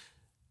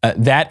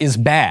 That is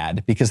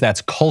bad because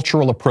that's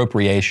cultural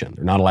appropriation.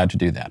 They're not allowed to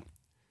do that.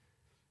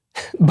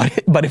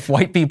 But if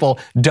white people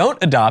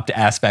don't adopt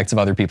aspects of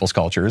other people's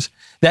cultures,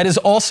 that is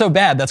also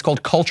bad. That's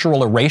called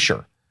cultural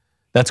erasure.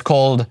 That's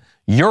called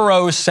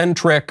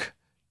Eurocentric,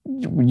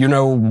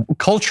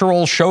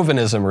 cultural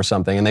chauvinism or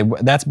something. And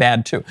that's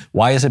bad too.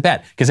 Why is it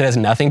bad? Because it has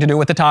nothing to do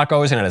with the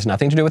tacos, and it has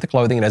nothing to do with the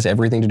clothing. It has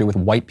everything to do with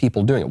white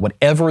people doing it.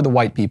 Whatever the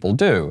white people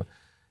do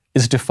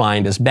is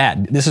defined as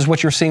bad. This is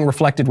what you're seeing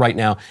reflected right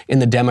now in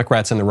the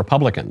Democrats and the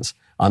Republicans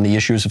on the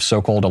issues of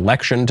so-called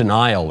election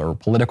denial or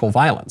political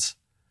violence.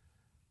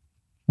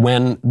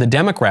 When the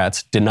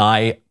Democrats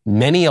deny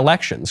many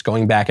elections,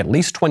 going back at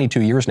least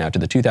 22 years now to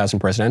the 2000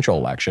 presidential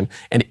election,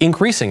 and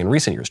increasing in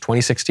recent years,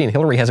 2016,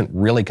 Hillary hasn't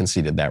really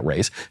conceded that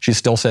race. She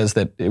still says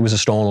that it was a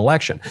stolen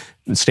election.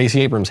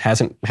 Stacey Abrams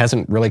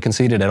hasn't really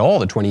conceded at all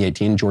the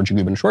 2018 Georgia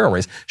gubernatorial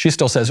race. She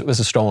still says it was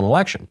a stolen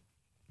election.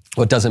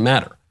 Well, it doesn't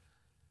matter.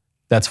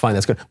 That's fine,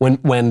 that's good.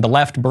 When the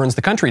left burns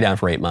the country down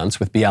for 8 months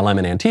with BLM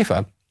and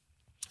Antifa,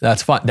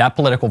 that's fine. That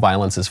political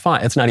violence is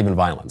fine. It's not even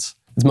violence.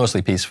 It's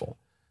mostly peaceful.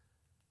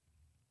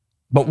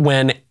 But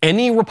when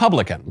any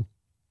Republican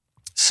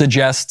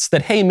suggests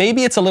that, hey,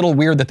 maybe it's a little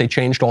weird that they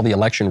changed all the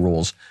election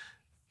rules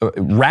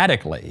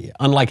radically,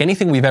 unlike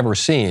anything we've ever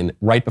seen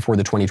right before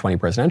the 2020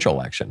 presidential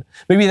election,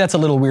 maybe that's a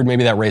little weird,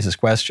 maybe that raises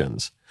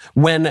questions.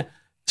 When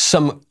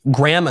some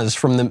grandmas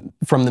from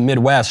the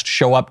Midwest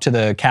show up to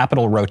the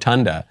Capitol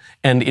Rotunda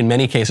and in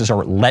many cases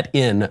are let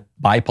in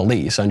by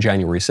police on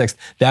January 6th,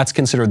 that's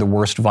considered the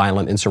worst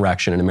violent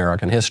insurrection in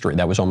American history.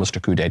 That was almost a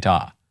coup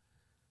d'etat.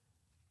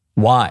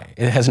 Why?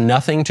 It has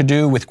nothing to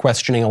do with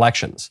questioning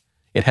elections.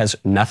 It has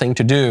nothing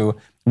to do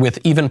with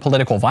even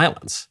political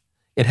violence.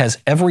 It has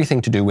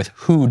everything to do with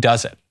who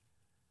does it.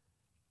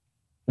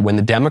 When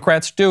the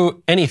Democrats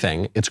do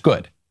anything, it's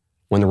good.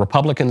 When the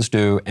Republicans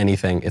do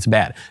anything, it's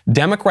bad.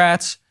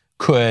 Democrats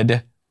could,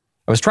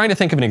 I was trying to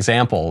think of an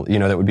example,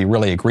 that would be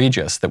really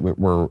egregious, that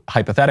were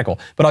hypothetical,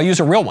 but I'll use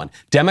a real one.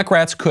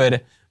 Democrats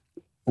could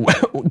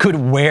could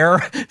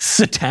wear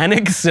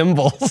satanic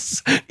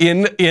symbols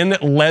in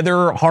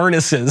leather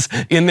harnesses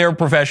in their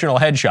professional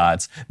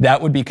headshots,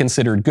 that would be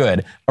considered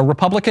good. A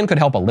Republican could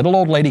help a little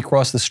old lady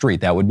cross the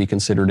street. That would be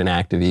considered an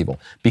act of evil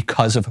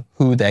because of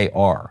who they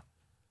are.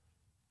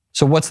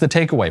 So what's the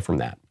takeaway from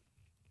that?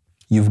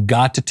 You've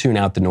got to tune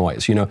out the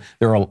noise. You know,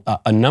 there are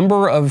a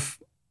number of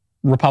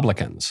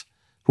Republicans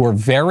who are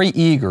very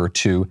eager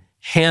to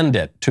hand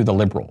it to the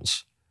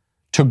liberals,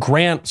 to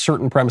grant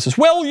certain premises.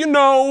 Well, you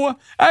know,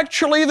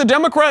 actually the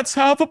Democrats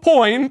have a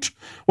point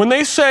when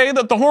they say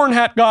that the horn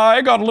hat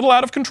guy got a little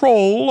out of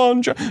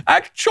control.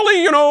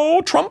 Actually, you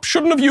know, Trump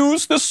shouldn't have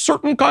used this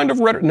certain kind of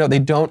rhetoric. No, they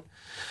don't.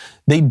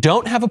 They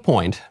don't have a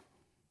point.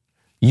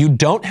 You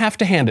don't have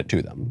to hand it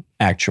to them,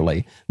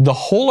 actually. The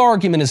whole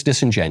argument is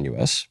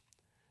disingenuous.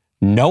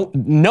 No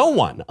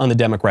one on the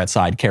Democrat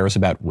side cares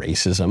about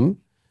racism.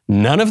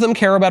 None of them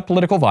care about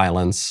political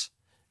violence.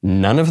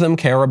 None of them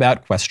care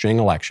about questioning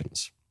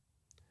elections.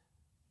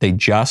 They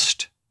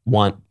just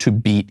want to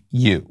beat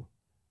you.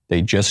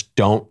 They just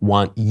don't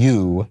want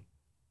you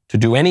to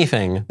do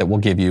anything that will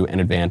give you an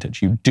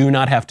advantage. You do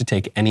not have to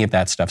take any of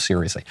that stuff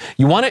seriously.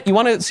 You want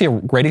to see a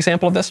great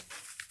example of this?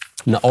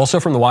 Also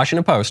from the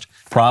Washington Post,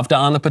 Pravda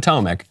on the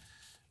Potomac.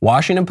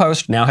 Washington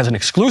Post now has an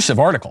exclusive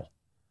article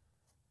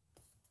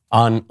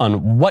on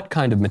what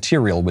kind of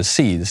material was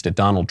seized at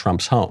Donald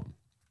Trump's home.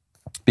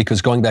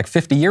 Because going back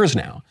 50 years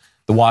now,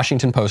 the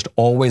Washington Post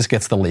always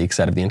gets the leaks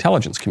out of the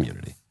intelligence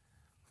community.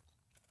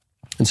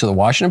 And so the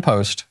Washington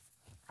Post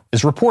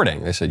is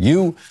reporting. They said,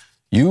 you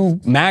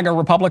MAGA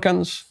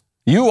Republicans,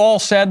 you all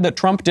said that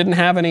Trump didn't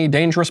have any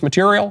dangerous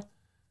material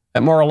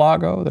at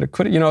Mar-a-Lago, that it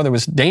could, there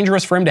was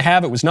dangerous for him to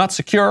have, it was not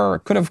secure,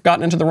 it could have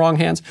gotten into the wrong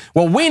hands.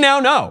 Well, we now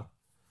know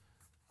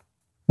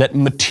that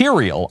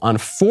material on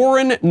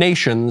foreign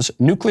nations'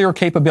 nuclear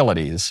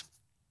capabilities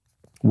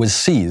was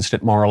seized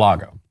at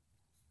Mar-a-Lago.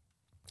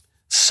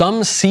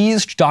 Some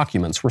seized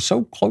documents were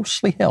so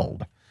closely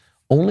held,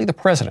 only the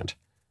president,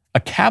 a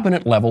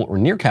cabinet level or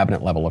near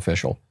cabinet level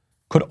official,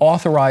 could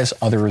authorize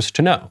others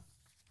to know.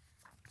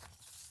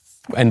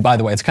 And by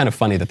the way, it's kind of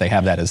funny that they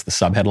have that as the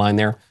subheadline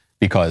there,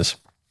 because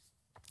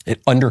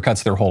it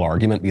undercuts their whole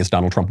argument, because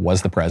Donald Trump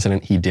was the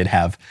president. He did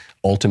have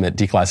ultimate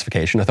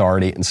declassification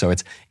authority. And so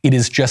it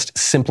is just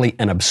simply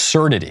an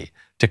absurdity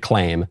to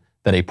claim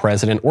that a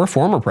president, or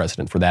former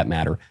president for that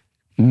matter,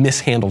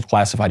 mishandled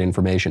classified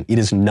information. It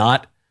is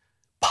not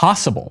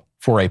possible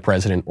for a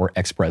president or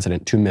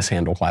ex-president to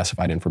mishandle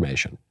classified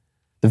information.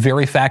 The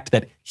very fact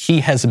that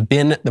he has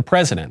been the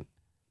president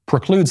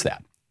precludes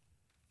that.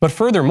 But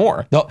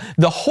furthermore,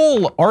 the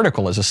whole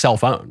article is a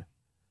self-own.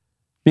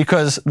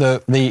 Because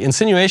the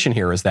insinuation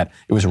here is that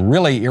it was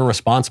really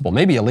irresponsible,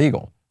 maybe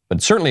illegal,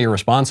 but certainly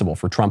irresponsible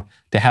for Trump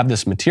to have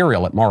this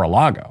material at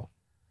Mar-a-Lago.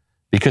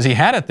 Because he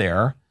had it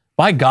there.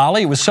 By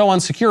golly, it was so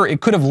unsecure,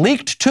 it could have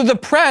leaked to the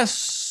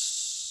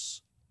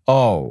press.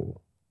 Oh,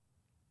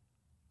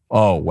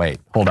 wait,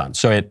 hold on.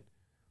 So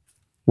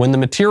when the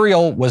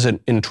material was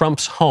in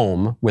Trump's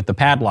home with the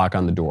padlock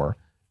on the door,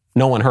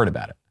 no one heard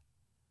about it.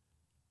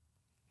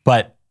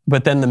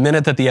 But then the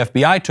minute that the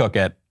FBI took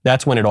it,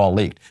 that's when it all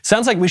leaked.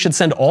 Sounds like we should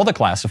send all the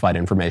classified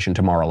information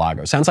to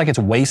Mar-a-Lago. Sounds like it's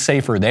way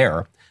safer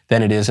there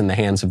than it is in the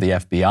hands of the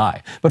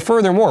FBI. But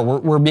furthermore,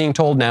 we're being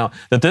told now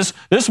that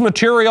this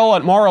material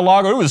at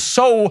Mar-a-Lago, it was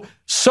so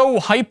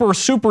hyper,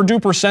 super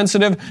duper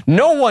sensitive,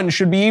 no one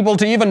should be able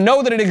to even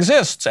know that it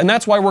exists. And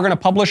that's why we're going to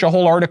publish a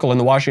whole article in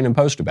the Washington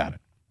Post about it.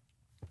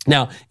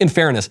 Now, in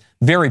fairness,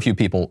 very few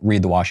people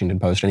read the Washington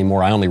Post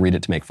anymore. I only read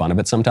it to make fun of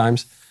it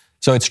sometimes.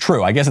 So it's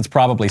true. I guess it's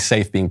probably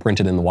safe being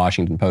printed in the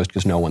Washington Post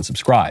because no one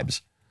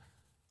subscribes.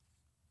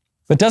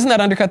 But doesn't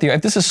that undercut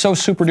if this is so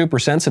super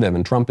duper sensitive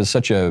and Trump is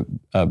such a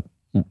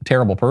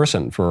terrible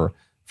person for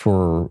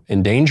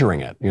endangering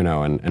it,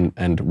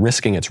 and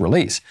risking its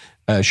release,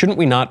 shouldn't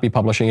we not be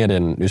publishing it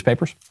in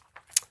newspapers?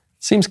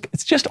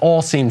 It just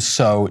all seems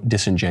so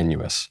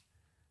disingenuous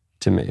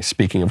to me.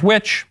 Speaking of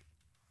which,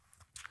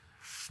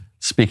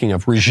 speaking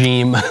of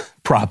regime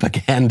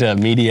propaganda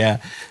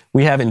media,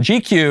 we have in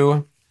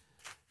GQ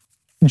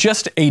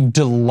just a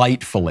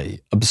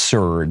delightfully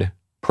absurd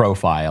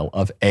profile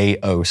of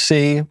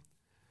AOC,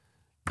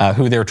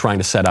 who they're trying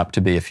to set up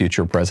to be a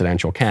future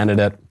presidential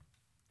candidate.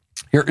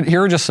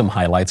 Here are just some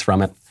highlights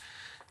from it.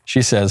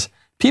 She says,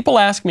 "People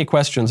ask me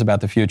questions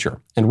about the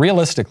future, and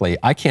realistically,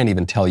 I can't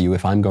even tell you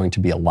if I'm going to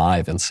be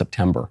alive in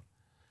September.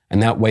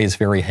 And that weighs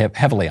very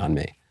heavily on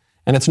me.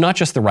 And it's not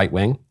just the right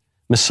wing.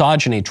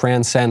 Misogyny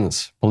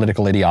transcends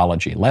political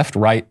ideology, left,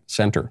 right,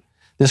 center.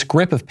 This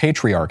grip of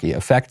patriarchy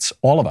affects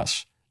all of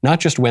us, not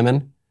just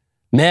women,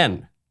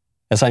 men,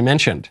 as I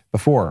mentioned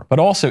before, but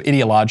also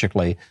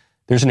ideologically.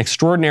 There's an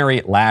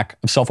extraordinary lack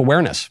of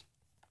self-awareness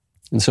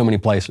in so many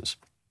places."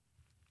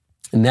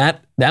 And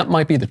that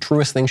might be the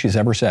truest thing she's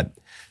ever said.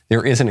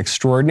 There is an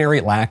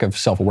extraordinary lack of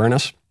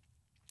self-awareness.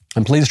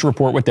 I'm pleased to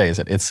report, what day is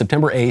it? It's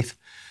September 8th.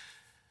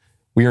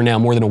 We are now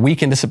more than a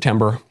week into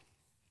September.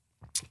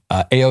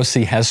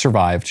 AOC has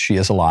survived. She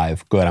is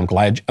alive. Good. I'm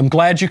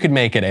glad you could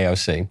make it,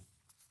 AOC.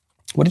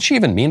 What did she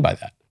even mean by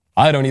that?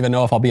 I don't even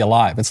know if I'll be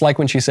alive. It's like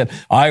when she said,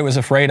 I was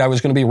afraid I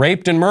was going to be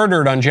raped and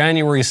murdered on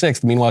January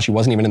 6th. Meanwhile, she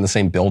wasn't even in the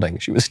same building.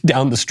 She was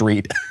down the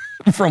street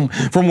from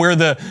where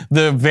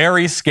the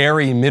very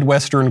scary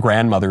Midwestern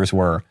grandmothers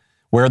were,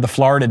 where the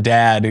Florida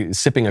dad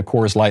sipping a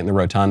Coors Light in the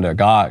rotunda.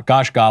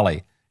 Gosh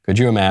golly, could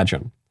you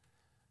imagine?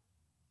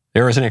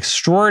 There is an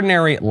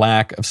extraordinary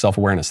lack of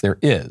self-awareness. There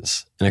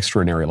is an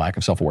extraordinary lack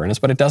of self-awareness,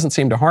 but it doesn't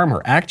seem to harm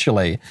her.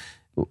 Actually,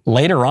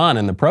 later on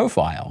in the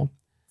profile,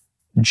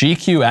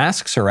 GQ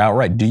asks her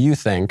outright, do you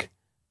think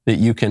that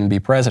you can be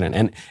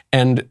president?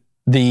 And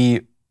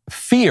the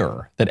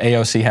fear that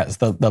AOC has,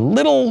 the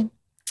little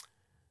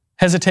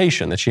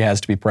hesitation that she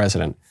has to be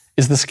president,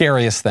 is the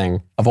scariest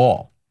thing of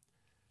all.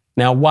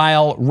 Now,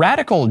 while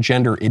radical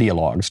gender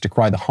ideologues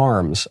decry the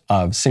harms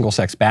of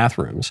single-sex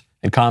bathrooms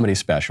and comedy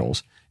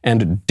specials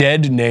and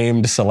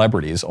dead-named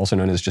celebrities, also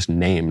known as just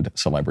named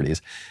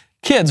celebrities,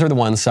 kids are the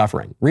ones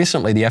suffering.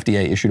 Recently, the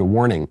FDA issued a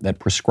warning that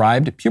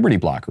prescribed puberty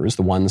blockers,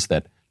 the ones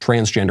that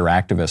transgender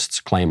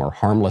activists claim are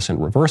harmless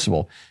and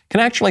reversible,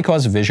 can actually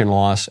cause vision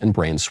loss and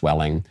brain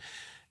swelling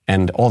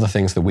and all the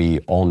things that we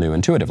all knew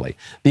intuitively.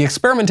 The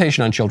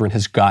experimentation on children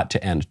has got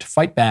to end. To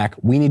fight back,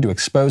 we need to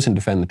expose and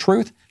defend the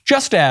truth,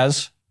 just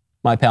as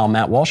my pal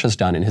Matt Walsh has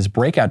done in his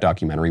breakout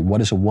documentary,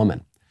 What is a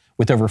Woman?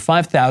 With over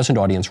 5,000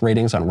 audience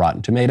ratings on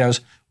Rotten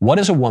Tomatoes, What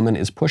is a Woman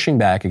is pushing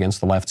back against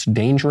the left's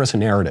dangerous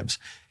narratives.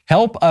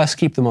 Help us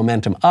keep the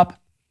momentum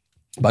up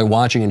by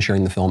watching and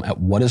sharing the film at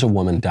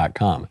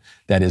whatisawoman.com.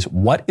 That is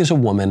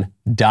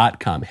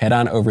whatisawoman.com. Head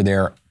on over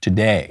there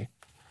today.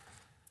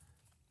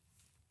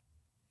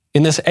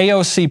 In this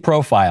AOC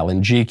profile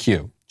in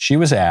GQ, she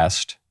was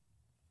asked,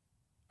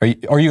 are you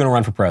going to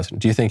run for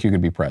president? Do you think you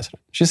could be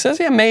president? She says,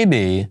 yeah,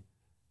 maybe.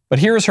 But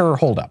here's her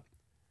holdup.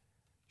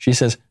 She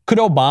says, could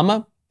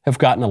Obama have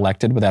gotten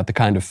elected without the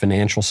kind of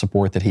financial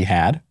support that he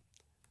had?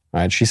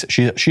 Right?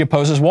 She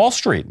opposes Wall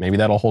Street. Maybe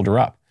that'll hold her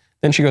up.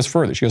 Then she goes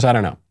further. She goes, I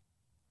don't know.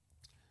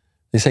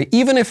 They say,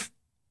 even if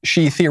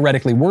she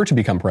theoretically were to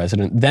become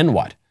president, then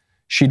what?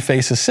 She'd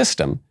face a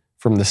system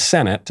from the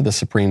Senate to the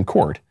Supreme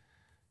Court,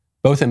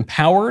 both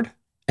empowered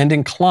and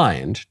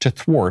inclined to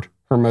thwart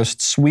her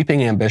most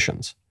sweeping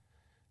ambitions.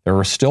 There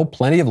are still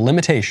plenty of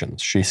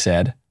limitations, she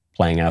said,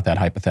 playing out that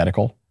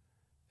hypothetical.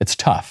 It's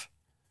tough.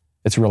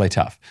 It's really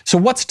tough. So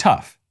what's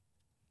tough?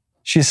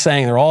 She's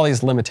saying there are all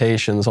these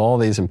limitations, all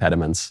these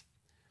impediments,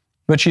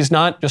 but she's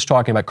not just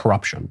talking about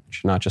corruption.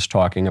 She's not just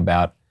talking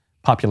about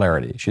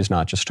popularity. She's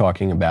not just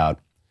talking about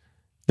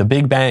the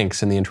big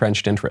banks and the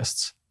entrenched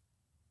interests.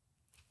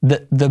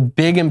 The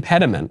big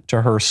impediment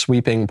to her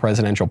sweeping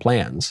presidential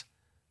plans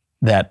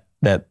that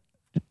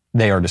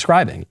they are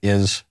describing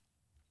is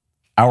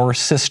our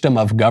system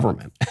of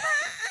government.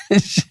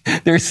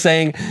 They're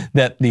saying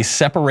that the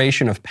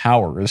separation of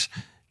powers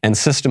and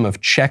system of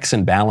checks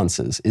and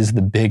balances is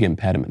the big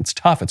impediment. It's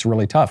tough. It's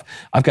really tough.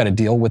 I've got to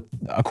deal with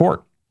a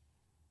court.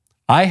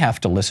 I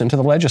have to listen to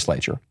the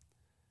legislature.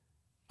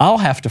 I'll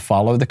have to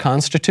follow the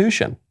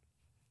Constitution.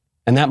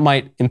 And that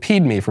might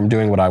impede me from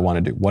doing what I want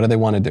to do. What do they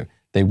want to do?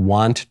 They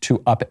want to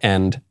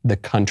upend the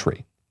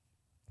country.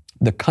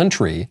 The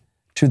country,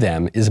 to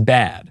them, is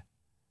bad.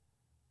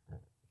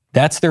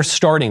 That's their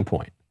starting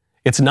point.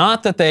 It's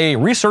not that they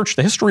researched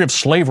the history of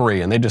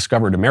slavery and they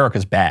discovered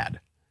America's bad.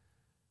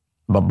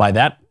 But by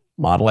that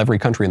model, every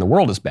country in the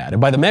world is bad.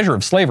 And by the measure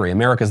of slavery,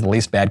 America is the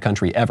least bad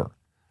country ever.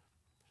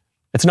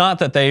 It's not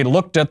that they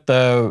looked at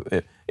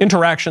the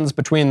interactions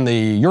between the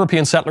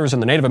European settlers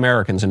and the Native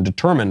Americans and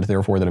determined,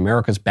 therefore, that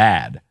America's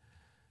bad.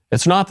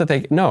 It's not that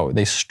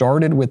they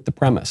started with the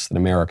premise that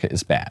America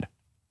is bad.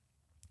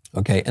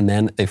 Okay, and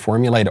then they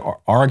formulate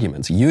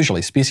arguments,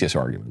 usually specious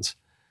arguments,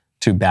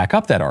 to back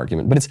up that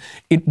argument. But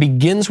it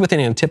begins with an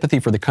antipathy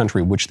for the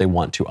country which they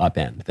want to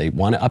upend. They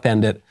want to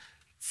upend it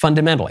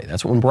fundamentally.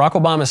 That's when Barack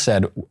Obama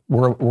said,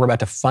 we're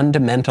about to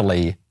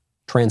fundamentally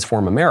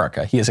transform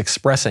America. He is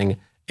expressing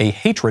a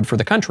hatred for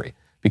the country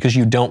because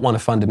you don't want to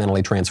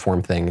fundamentally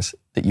transform things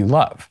that you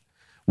love.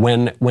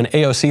 When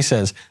AOC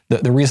says,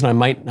 the reason I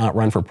might not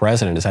run for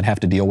president is I'd have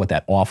to deal with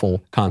that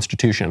awful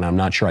Constitution and I'm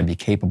not sure I'd be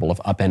capable of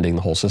upending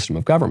the whole system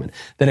of government,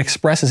 that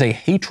expresses a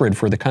hatred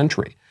for the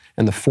country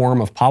and the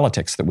form of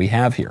politics that we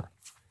have here.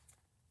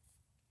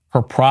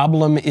 Her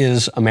problem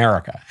is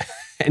America,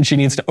 and she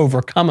needs to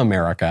overcome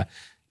America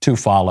to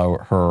follow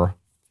her,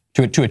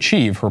 to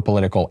achieve her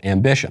political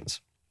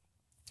ambitions.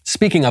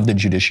 Speaking of the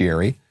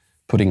judiciary,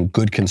 putting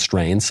good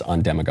constraints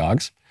on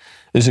demagogues,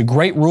 there's a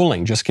great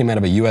ruling just came out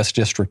of a U.S.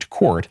 District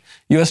Court.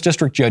 U.S.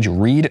 District Judge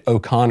Reed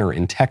O'Connor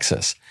in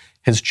Texas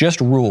has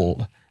just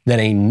ruled that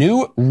a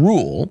new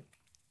rule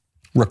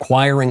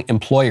requiring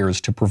employers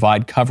to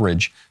provide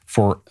coverage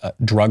for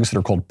drugs that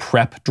are called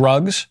PrEP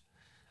drugs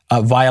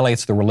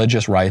violates the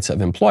religious rights of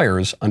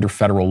employers under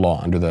federal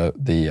law, under the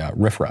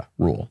RFRA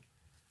rule,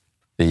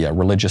 the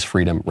Religious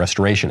Freedom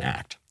Restoration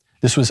Act.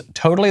 This was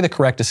totally the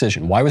correct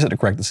decision. Why was it the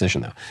correct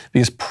decision, though?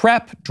 Because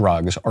PrEP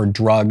drugs are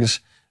drugs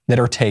that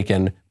are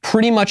taken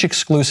pretty much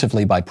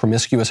exclusively by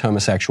promiscuous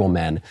homosexual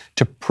men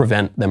to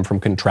prevent them from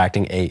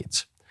contracting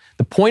AIDS.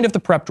 The point of the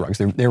PrEP drugs,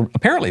 they're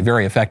apparently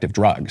very effective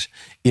drugs,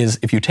 is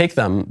if you take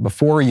them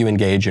before you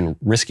engage in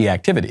risky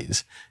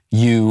activities,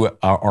 you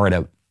are at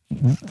a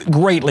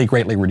greatly,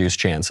 greatly reduced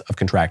chance of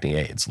contracting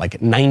AIDS,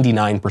 like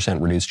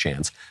 99% reduced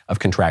chance of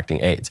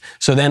contracting AIDS.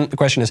 So then the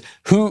question is,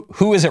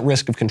 who is at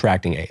risk of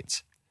contracting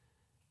AIDS?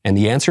 And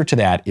the answer to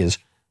that is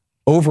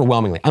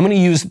overwhelmingly. I'm going to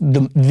use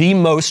the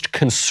most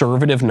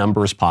conservative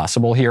numbers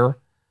possible here.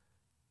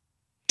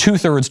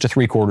 2/3 to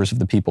 3/4 of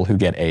the people who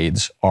get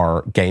AIDS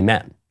are gay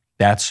men.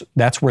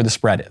 That's where the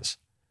spread is.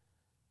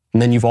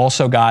 And then you've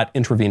also got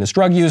intravenous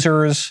drug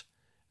users,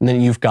 and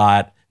then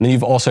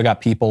you've also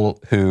got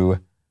people who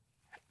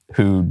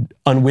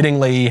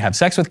unwittingly have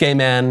sex with gay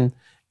men,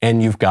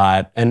 and you've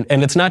got, and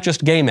it's not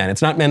just gay men.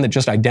 It's not men that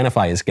just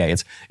identify as gay.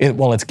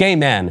 It's gay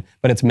men,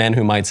 but it's men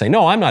who might say,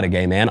 no, I'm not a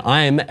gay man.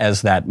 I'm,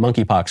 as that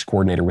monkeypox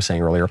coordinator was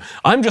saying earlier,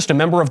 I'm just a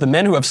member of the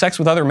men who have sex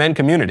with other men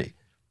community,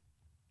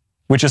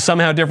 which is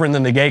somehow different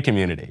than the gay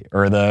community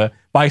or the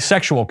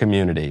bisexual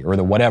community or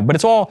the whatever. But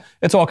it's all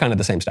kind of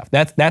the same stuff.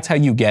 That's how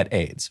you get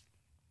AIDS.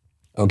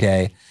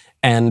 Okay?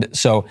 And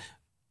so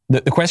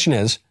the question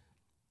is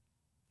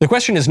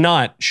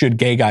not, should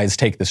gay guys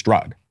take this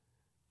drug?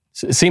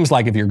 It seems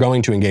like if you're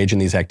going to engage in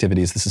these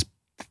activities, this is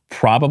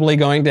probably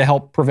going to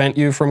help prevent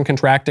you from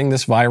contracting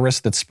this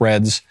virus that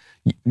spreads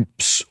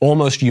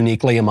almost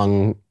uniquely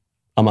among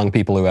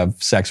people who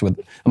have sex with,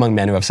 among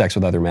men who have sex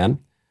with other men.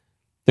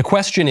 The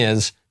question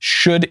is,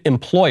 should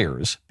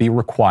employers be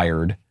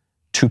required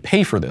to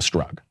pay for this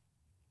drug?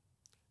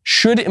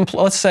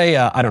 Let's say,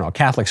 I don't know, a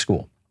Catholic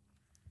school.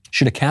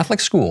 Should a Catholic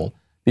school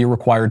be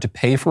required to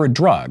pay for a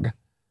drug,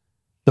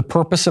 the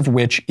purpose of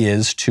which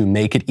is to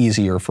make it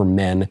easier for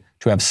men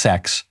to have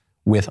sex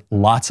with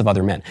lots of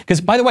other men?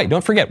 Because, by the way,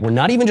 don't forget, we're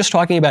not even just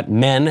talking about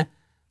men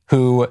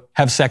who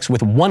have sex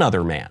with one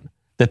other man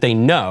that they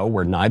know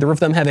where neither of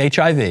them have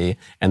HIV,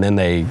 and then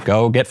they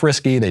go get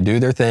frisky, they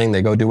do their thing,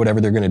 they go do whatever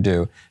they're going to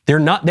do. They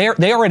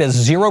are at a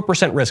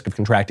 0% risk of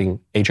contracting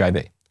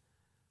HIV.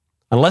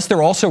 Unless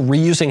they're also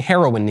reusing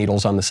heroin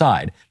needles on the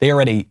side, they are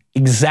at a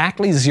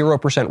exactly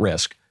 0%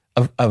 risk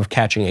of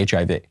catching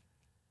HIV.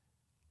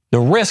 The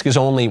risk is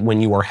only when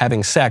you are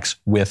having sex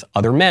with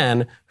other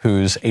men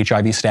whose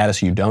HIV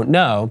status you don't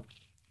know.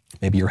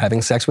 Maybe you're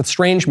having sex with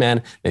strange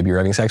men. Maybe you're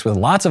having sex with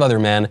lots of other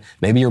men.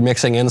 Maybe you're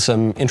mixing in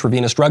some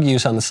intravenous drug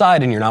use on the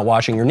side and you're not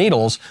washing your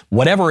needles.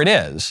 Whatever it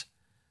is,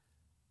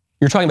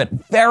 you're talking about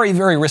very,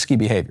 very risky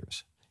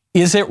behaviors.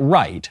 Is it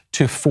right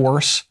to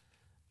force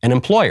an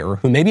employer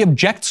who maybe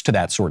objects to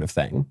that sort of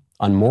thing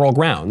on moral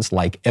grounds,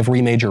 like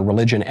every major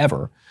religion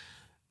ever,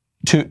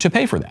 to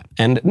pay for that?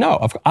 And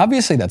no,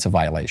 obviously that's a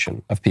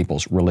violation of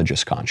people's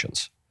religious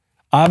conscience.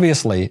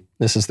 Obviously,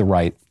 this is the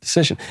right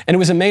decision. And it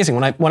was amazing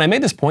when I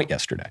made this point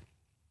yesterday.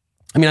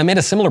 I mean, I made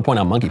a similar point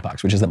on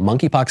monkeypox, which is that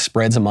monkeypox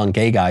spreads among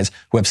gay guys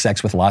who have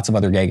sex with lots of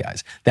other gay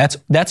guys.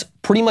 That's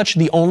pretty much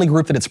the only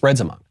group that it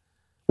spreads among.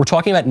 We're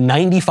talking about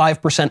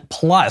 95%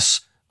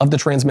 plus of the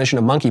transmission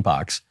of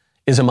monkeypox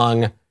is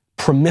among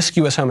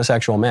promiscuous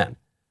homosexual men.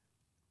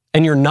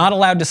 And you're not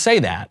allowed to say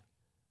that.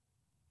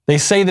 They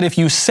say that if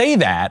you say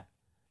that,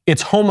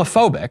 it's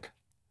homophobic.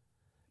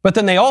 But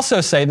then they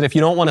also say that if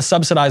you don't want to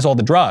subsidize all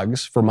the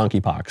drugs for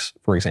monkeypox,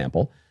 for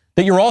example,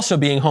 that you're also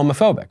being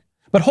homophobic.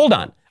 But hold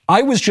on.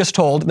 I was just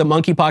told that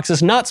monkeypox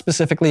is not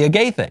specifically a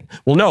gay thing.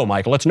 Well, no,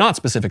 Michael, it's not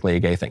specifically a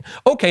gay thing.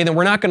 Okay, then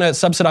we're not going to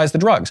subsidize the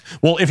drugs.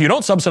 Well, if you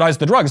don't subsidize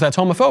the drugs, that's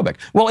homophobic.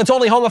 Well, it's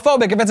only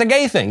homophobic if it's a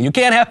gay thing. You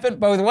can't have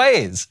it both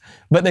ways.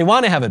 But they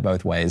want to have it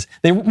both ways.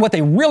 What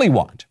they really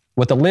want,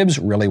 what the libs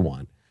really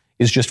want,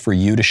 is just for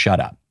you to shut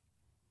up.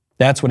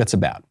 That's what it's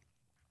about.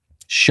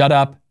 Shut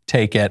up,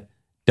 take it,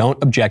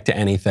 don't object to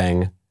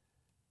anything,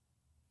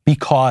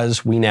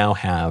 because we now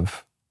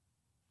have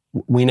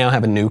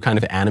a new kind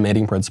of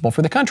animating principle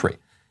for the country.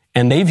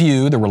 And they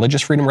view the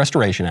Religious Freedom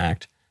Restoration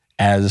Act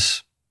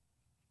as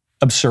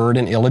absurd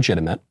and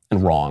illegitimate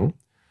and wrong.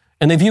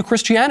 And they view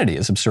Christianity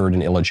as absurd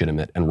and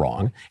illegitimate and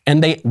wrong.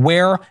 And they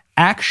wear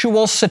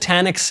actual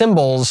satanic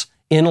symbols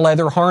in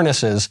leather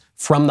harnesses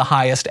from the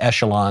highest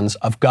echelons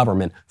of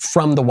government,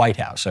 from the White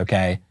House,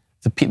 okay?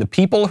 The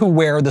people who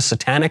wear the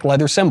satanic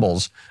leather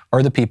symbols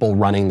are the people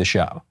running the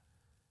show.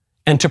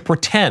 And to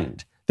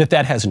pretend that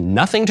that has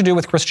nothing to do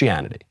with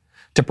Christianity,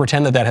 to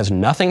pretend that that has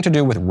nothing to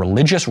do with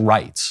religious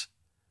rights,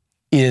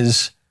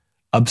 is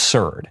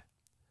absurd.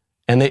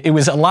 And it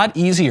was a lot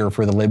easier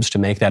for the libs to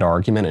make that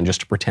argument and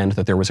just to pretend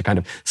that there was a kind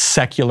of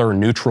secular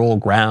neutral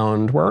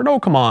ground where, no,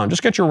 come on,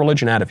 just get your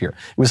religion out of here.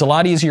 It was a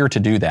lot easier to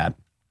do that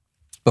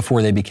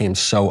before they became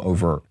so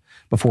overt,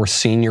 before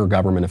senior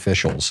government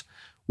officials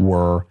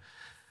were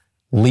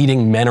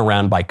leading men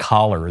around by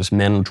collars,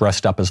 men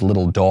dressed up as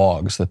little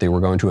dogs that they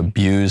were going to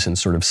abuse in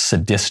sort of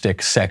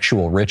sadistic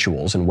sexual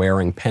rituals, and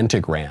wearing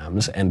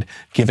pentagrams and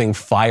giving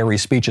fiery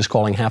speeches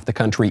calling half the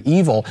country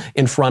evil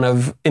in front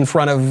of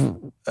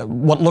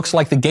what looks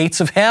like the gates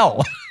of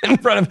hell, in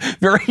front of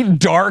very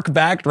dark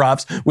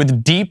backdrops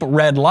with deep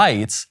red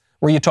lights,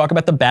 where you talk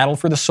about the battle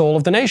for the soul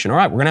of the nation. All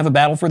right, we're going to have a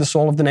battle for the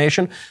soul of the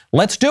nation.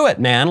 Let's do it,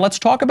 man. Let's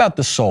talk about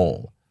the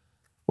soul.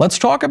 Let's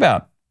talk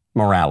about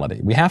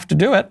morality. We have to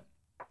do it.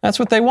 That's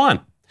what they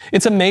want.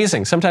 It's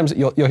amazing. Sometimes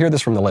you'll hear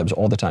this from the libs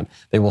all the time.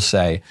 They will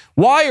say,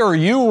 why are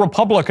you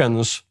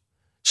Republicans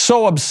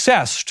so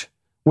obsessed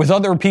with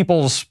other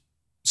people's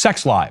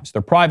sex lives,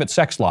 their private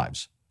sex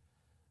lives?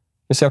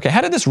 You say, okay,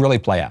 how did this really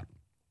play out?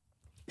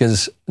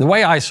 Because the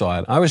way I saw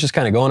it, I was just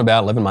kind of going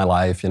about living my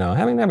life,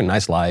 having a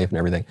nice life and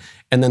everything.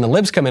 And then the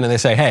libs come in and they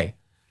say,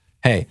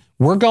 hey,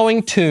 we're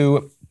going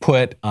to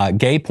put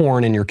gay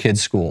porn in your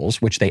kids'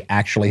 schools, which they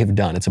actually have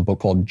done. It's a book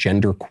called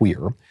Gender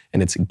Queer,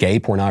 and it's gay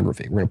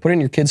pornography. We're going to put it in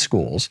your kids'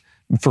 schools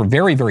for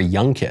very, very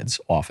young kids.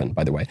 Often,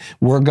 by the way,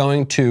 we're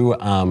going to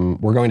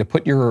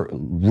put your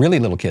really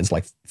little kids,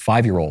 like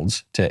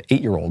 5-year-olds to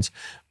 8-year-olds,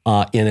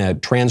 in a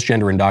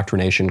transgender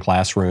indoctrination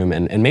classroom,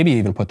 and maybe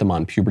even put them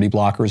on puberty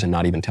blockers and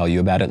not even tell you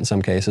about it in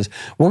some cases.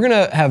 We're going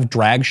to have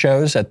drag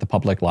shows at the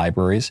public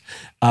libraries.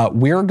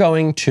 We're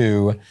going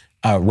to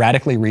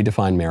radically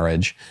redefine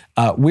marriage.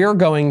 We're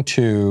going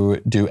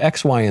to do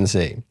X, Y, and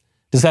Z.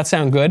 Does that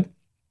sound good?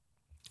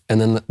 And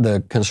then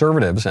the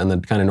conservatives and the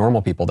kind of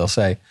normal people, they'll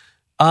say,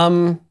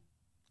 no,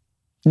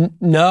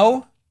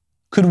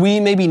 could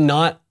we maybe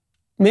not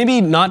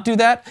do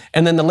that?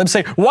 And then the libs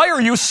say, why are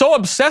you so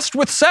obsessed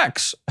with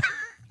sex?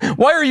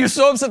 Why are you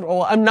so obsessed?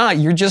 Well, I'm not.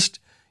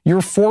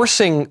 You're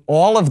forcing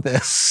all of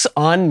this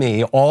on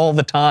me all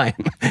the time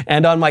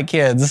and on my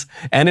kids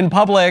and in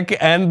public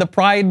and the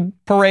pride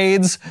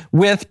parades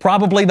with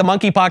probably the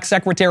monkeypox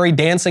secretary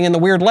dancing in the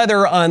weird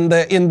leather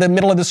in the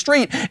middle of the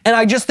street. And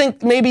I just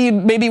think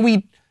maybe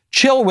we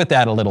chill with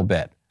that a little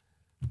bit.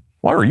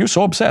 Why are you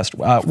so obsessed?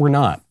 We're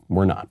not.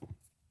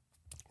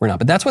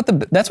 But that's what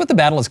the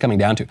battle is coming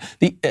down to.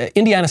 The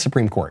Indiana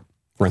Supreme Court,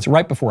 for instance,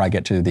 right before I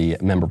get to the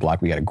member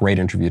block, we got a great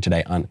interview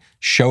today on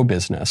show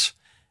business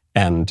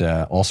and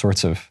all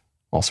sorts of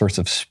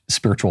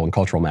spiritual and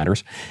cultural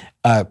matters.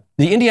 The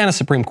Indiana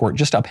Supreme Court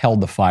just upheld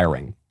the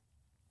firing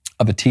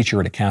of a teacher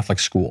at a Catholic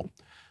school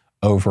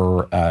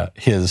over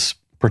his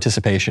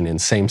participation in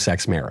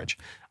same-sex marriage.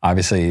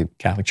 Obviously,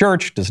 Catholic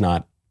Church does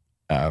not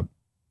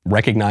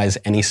recognize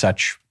any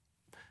such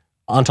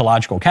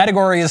ontological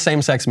category as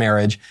same-sex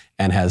marriage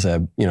and has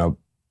a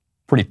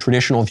pretty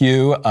traditional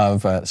view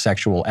of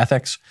sexual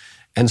ethics.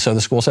 And so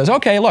the school says,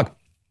 okay, look,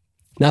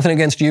 nothing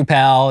against you,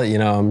 pal.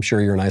 I'm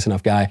sure you're a nice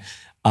enough guy.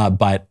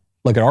 But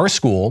look, at our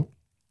school,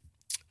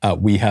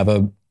 we have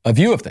a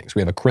view of things.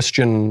 We have a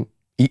Christian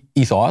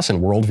ethos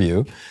and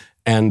worldview.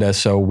 And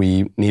so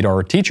we need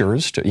our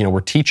teachers to,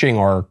 we're teaching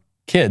our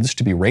kids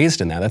to be raised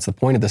in that. That's the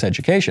point of this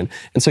education.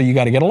 And so you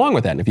got to get along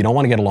with that. And if you don't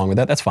want to get along with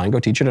that, that's fine. Go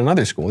teach at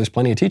another school. There's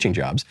plenty of teaching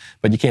jobs,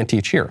 but you can't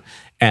teach here.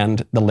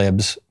 And the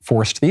libs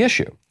forced the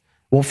issue.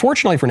 Well,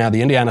 fortunately for now,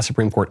 the Indiana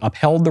Supreme Court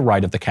upheld the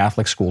right of the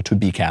Catholic school to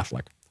be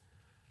Catholic.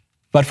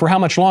 But for how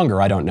much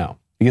longer, I don't know.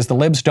 Because the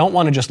libs don't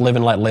want to just live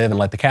and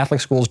let the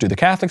Catholic schools do the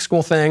Catholic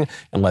school thing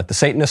and let the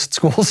Satanist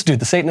schools do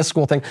the Satanist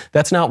school thing.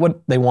 That's not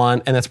what they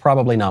want, and that's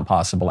probably not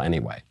possible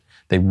anyway.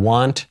 They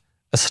want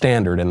a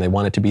standard, and they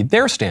want it to be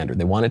their standard.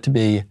 They want it to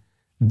be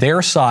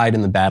their side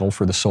in the battle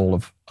for the soul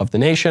of the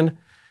nation,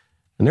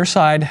 and their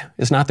side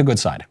is not the good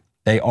side.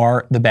 They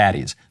are the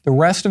baddies. The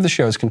rest of the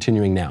show is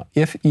continuing now.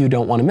 If you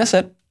don't want to miss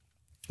it,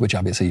 which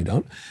obviously you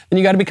don't, then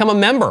you got to become a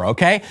member,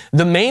 okay?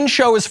 The main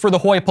show is for the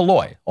hoi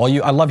polloi.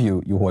 I love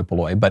you hoi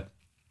polloi, but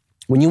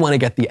when you want to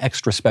get the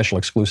extra special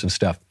exclusive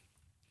stuff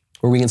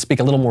where we can speak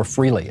a little more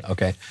freely,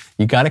 okay,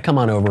 you got to come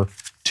on over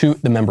to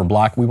the member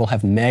block. We will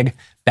have Meg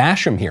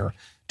Basham here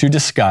to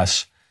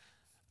discuss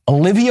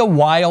Olivia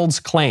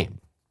Wilde's claim.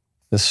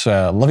 This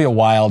Olivia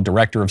Wilde,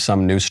 director of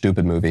some new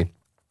stupid movie,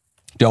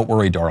 Don't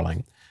Worry,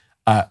 Darling.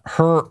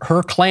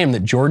 Her claim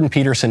that Jordan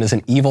Peterson is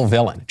an evil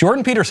villain.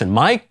 Jordan Peterson,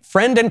 my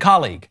friend and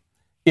colleague,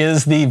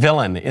 is the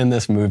villain in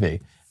this movie.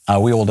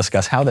 We will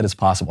discuss how that is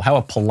possible, how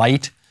a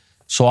polite,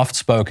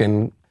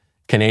 soft-spoken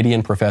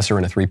Canadian professor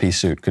in a three-piece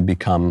suit could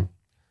become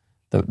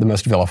the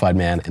most vilified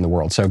man in the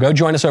world. So go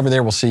join us over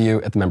there. We'll see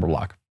you at the member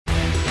block.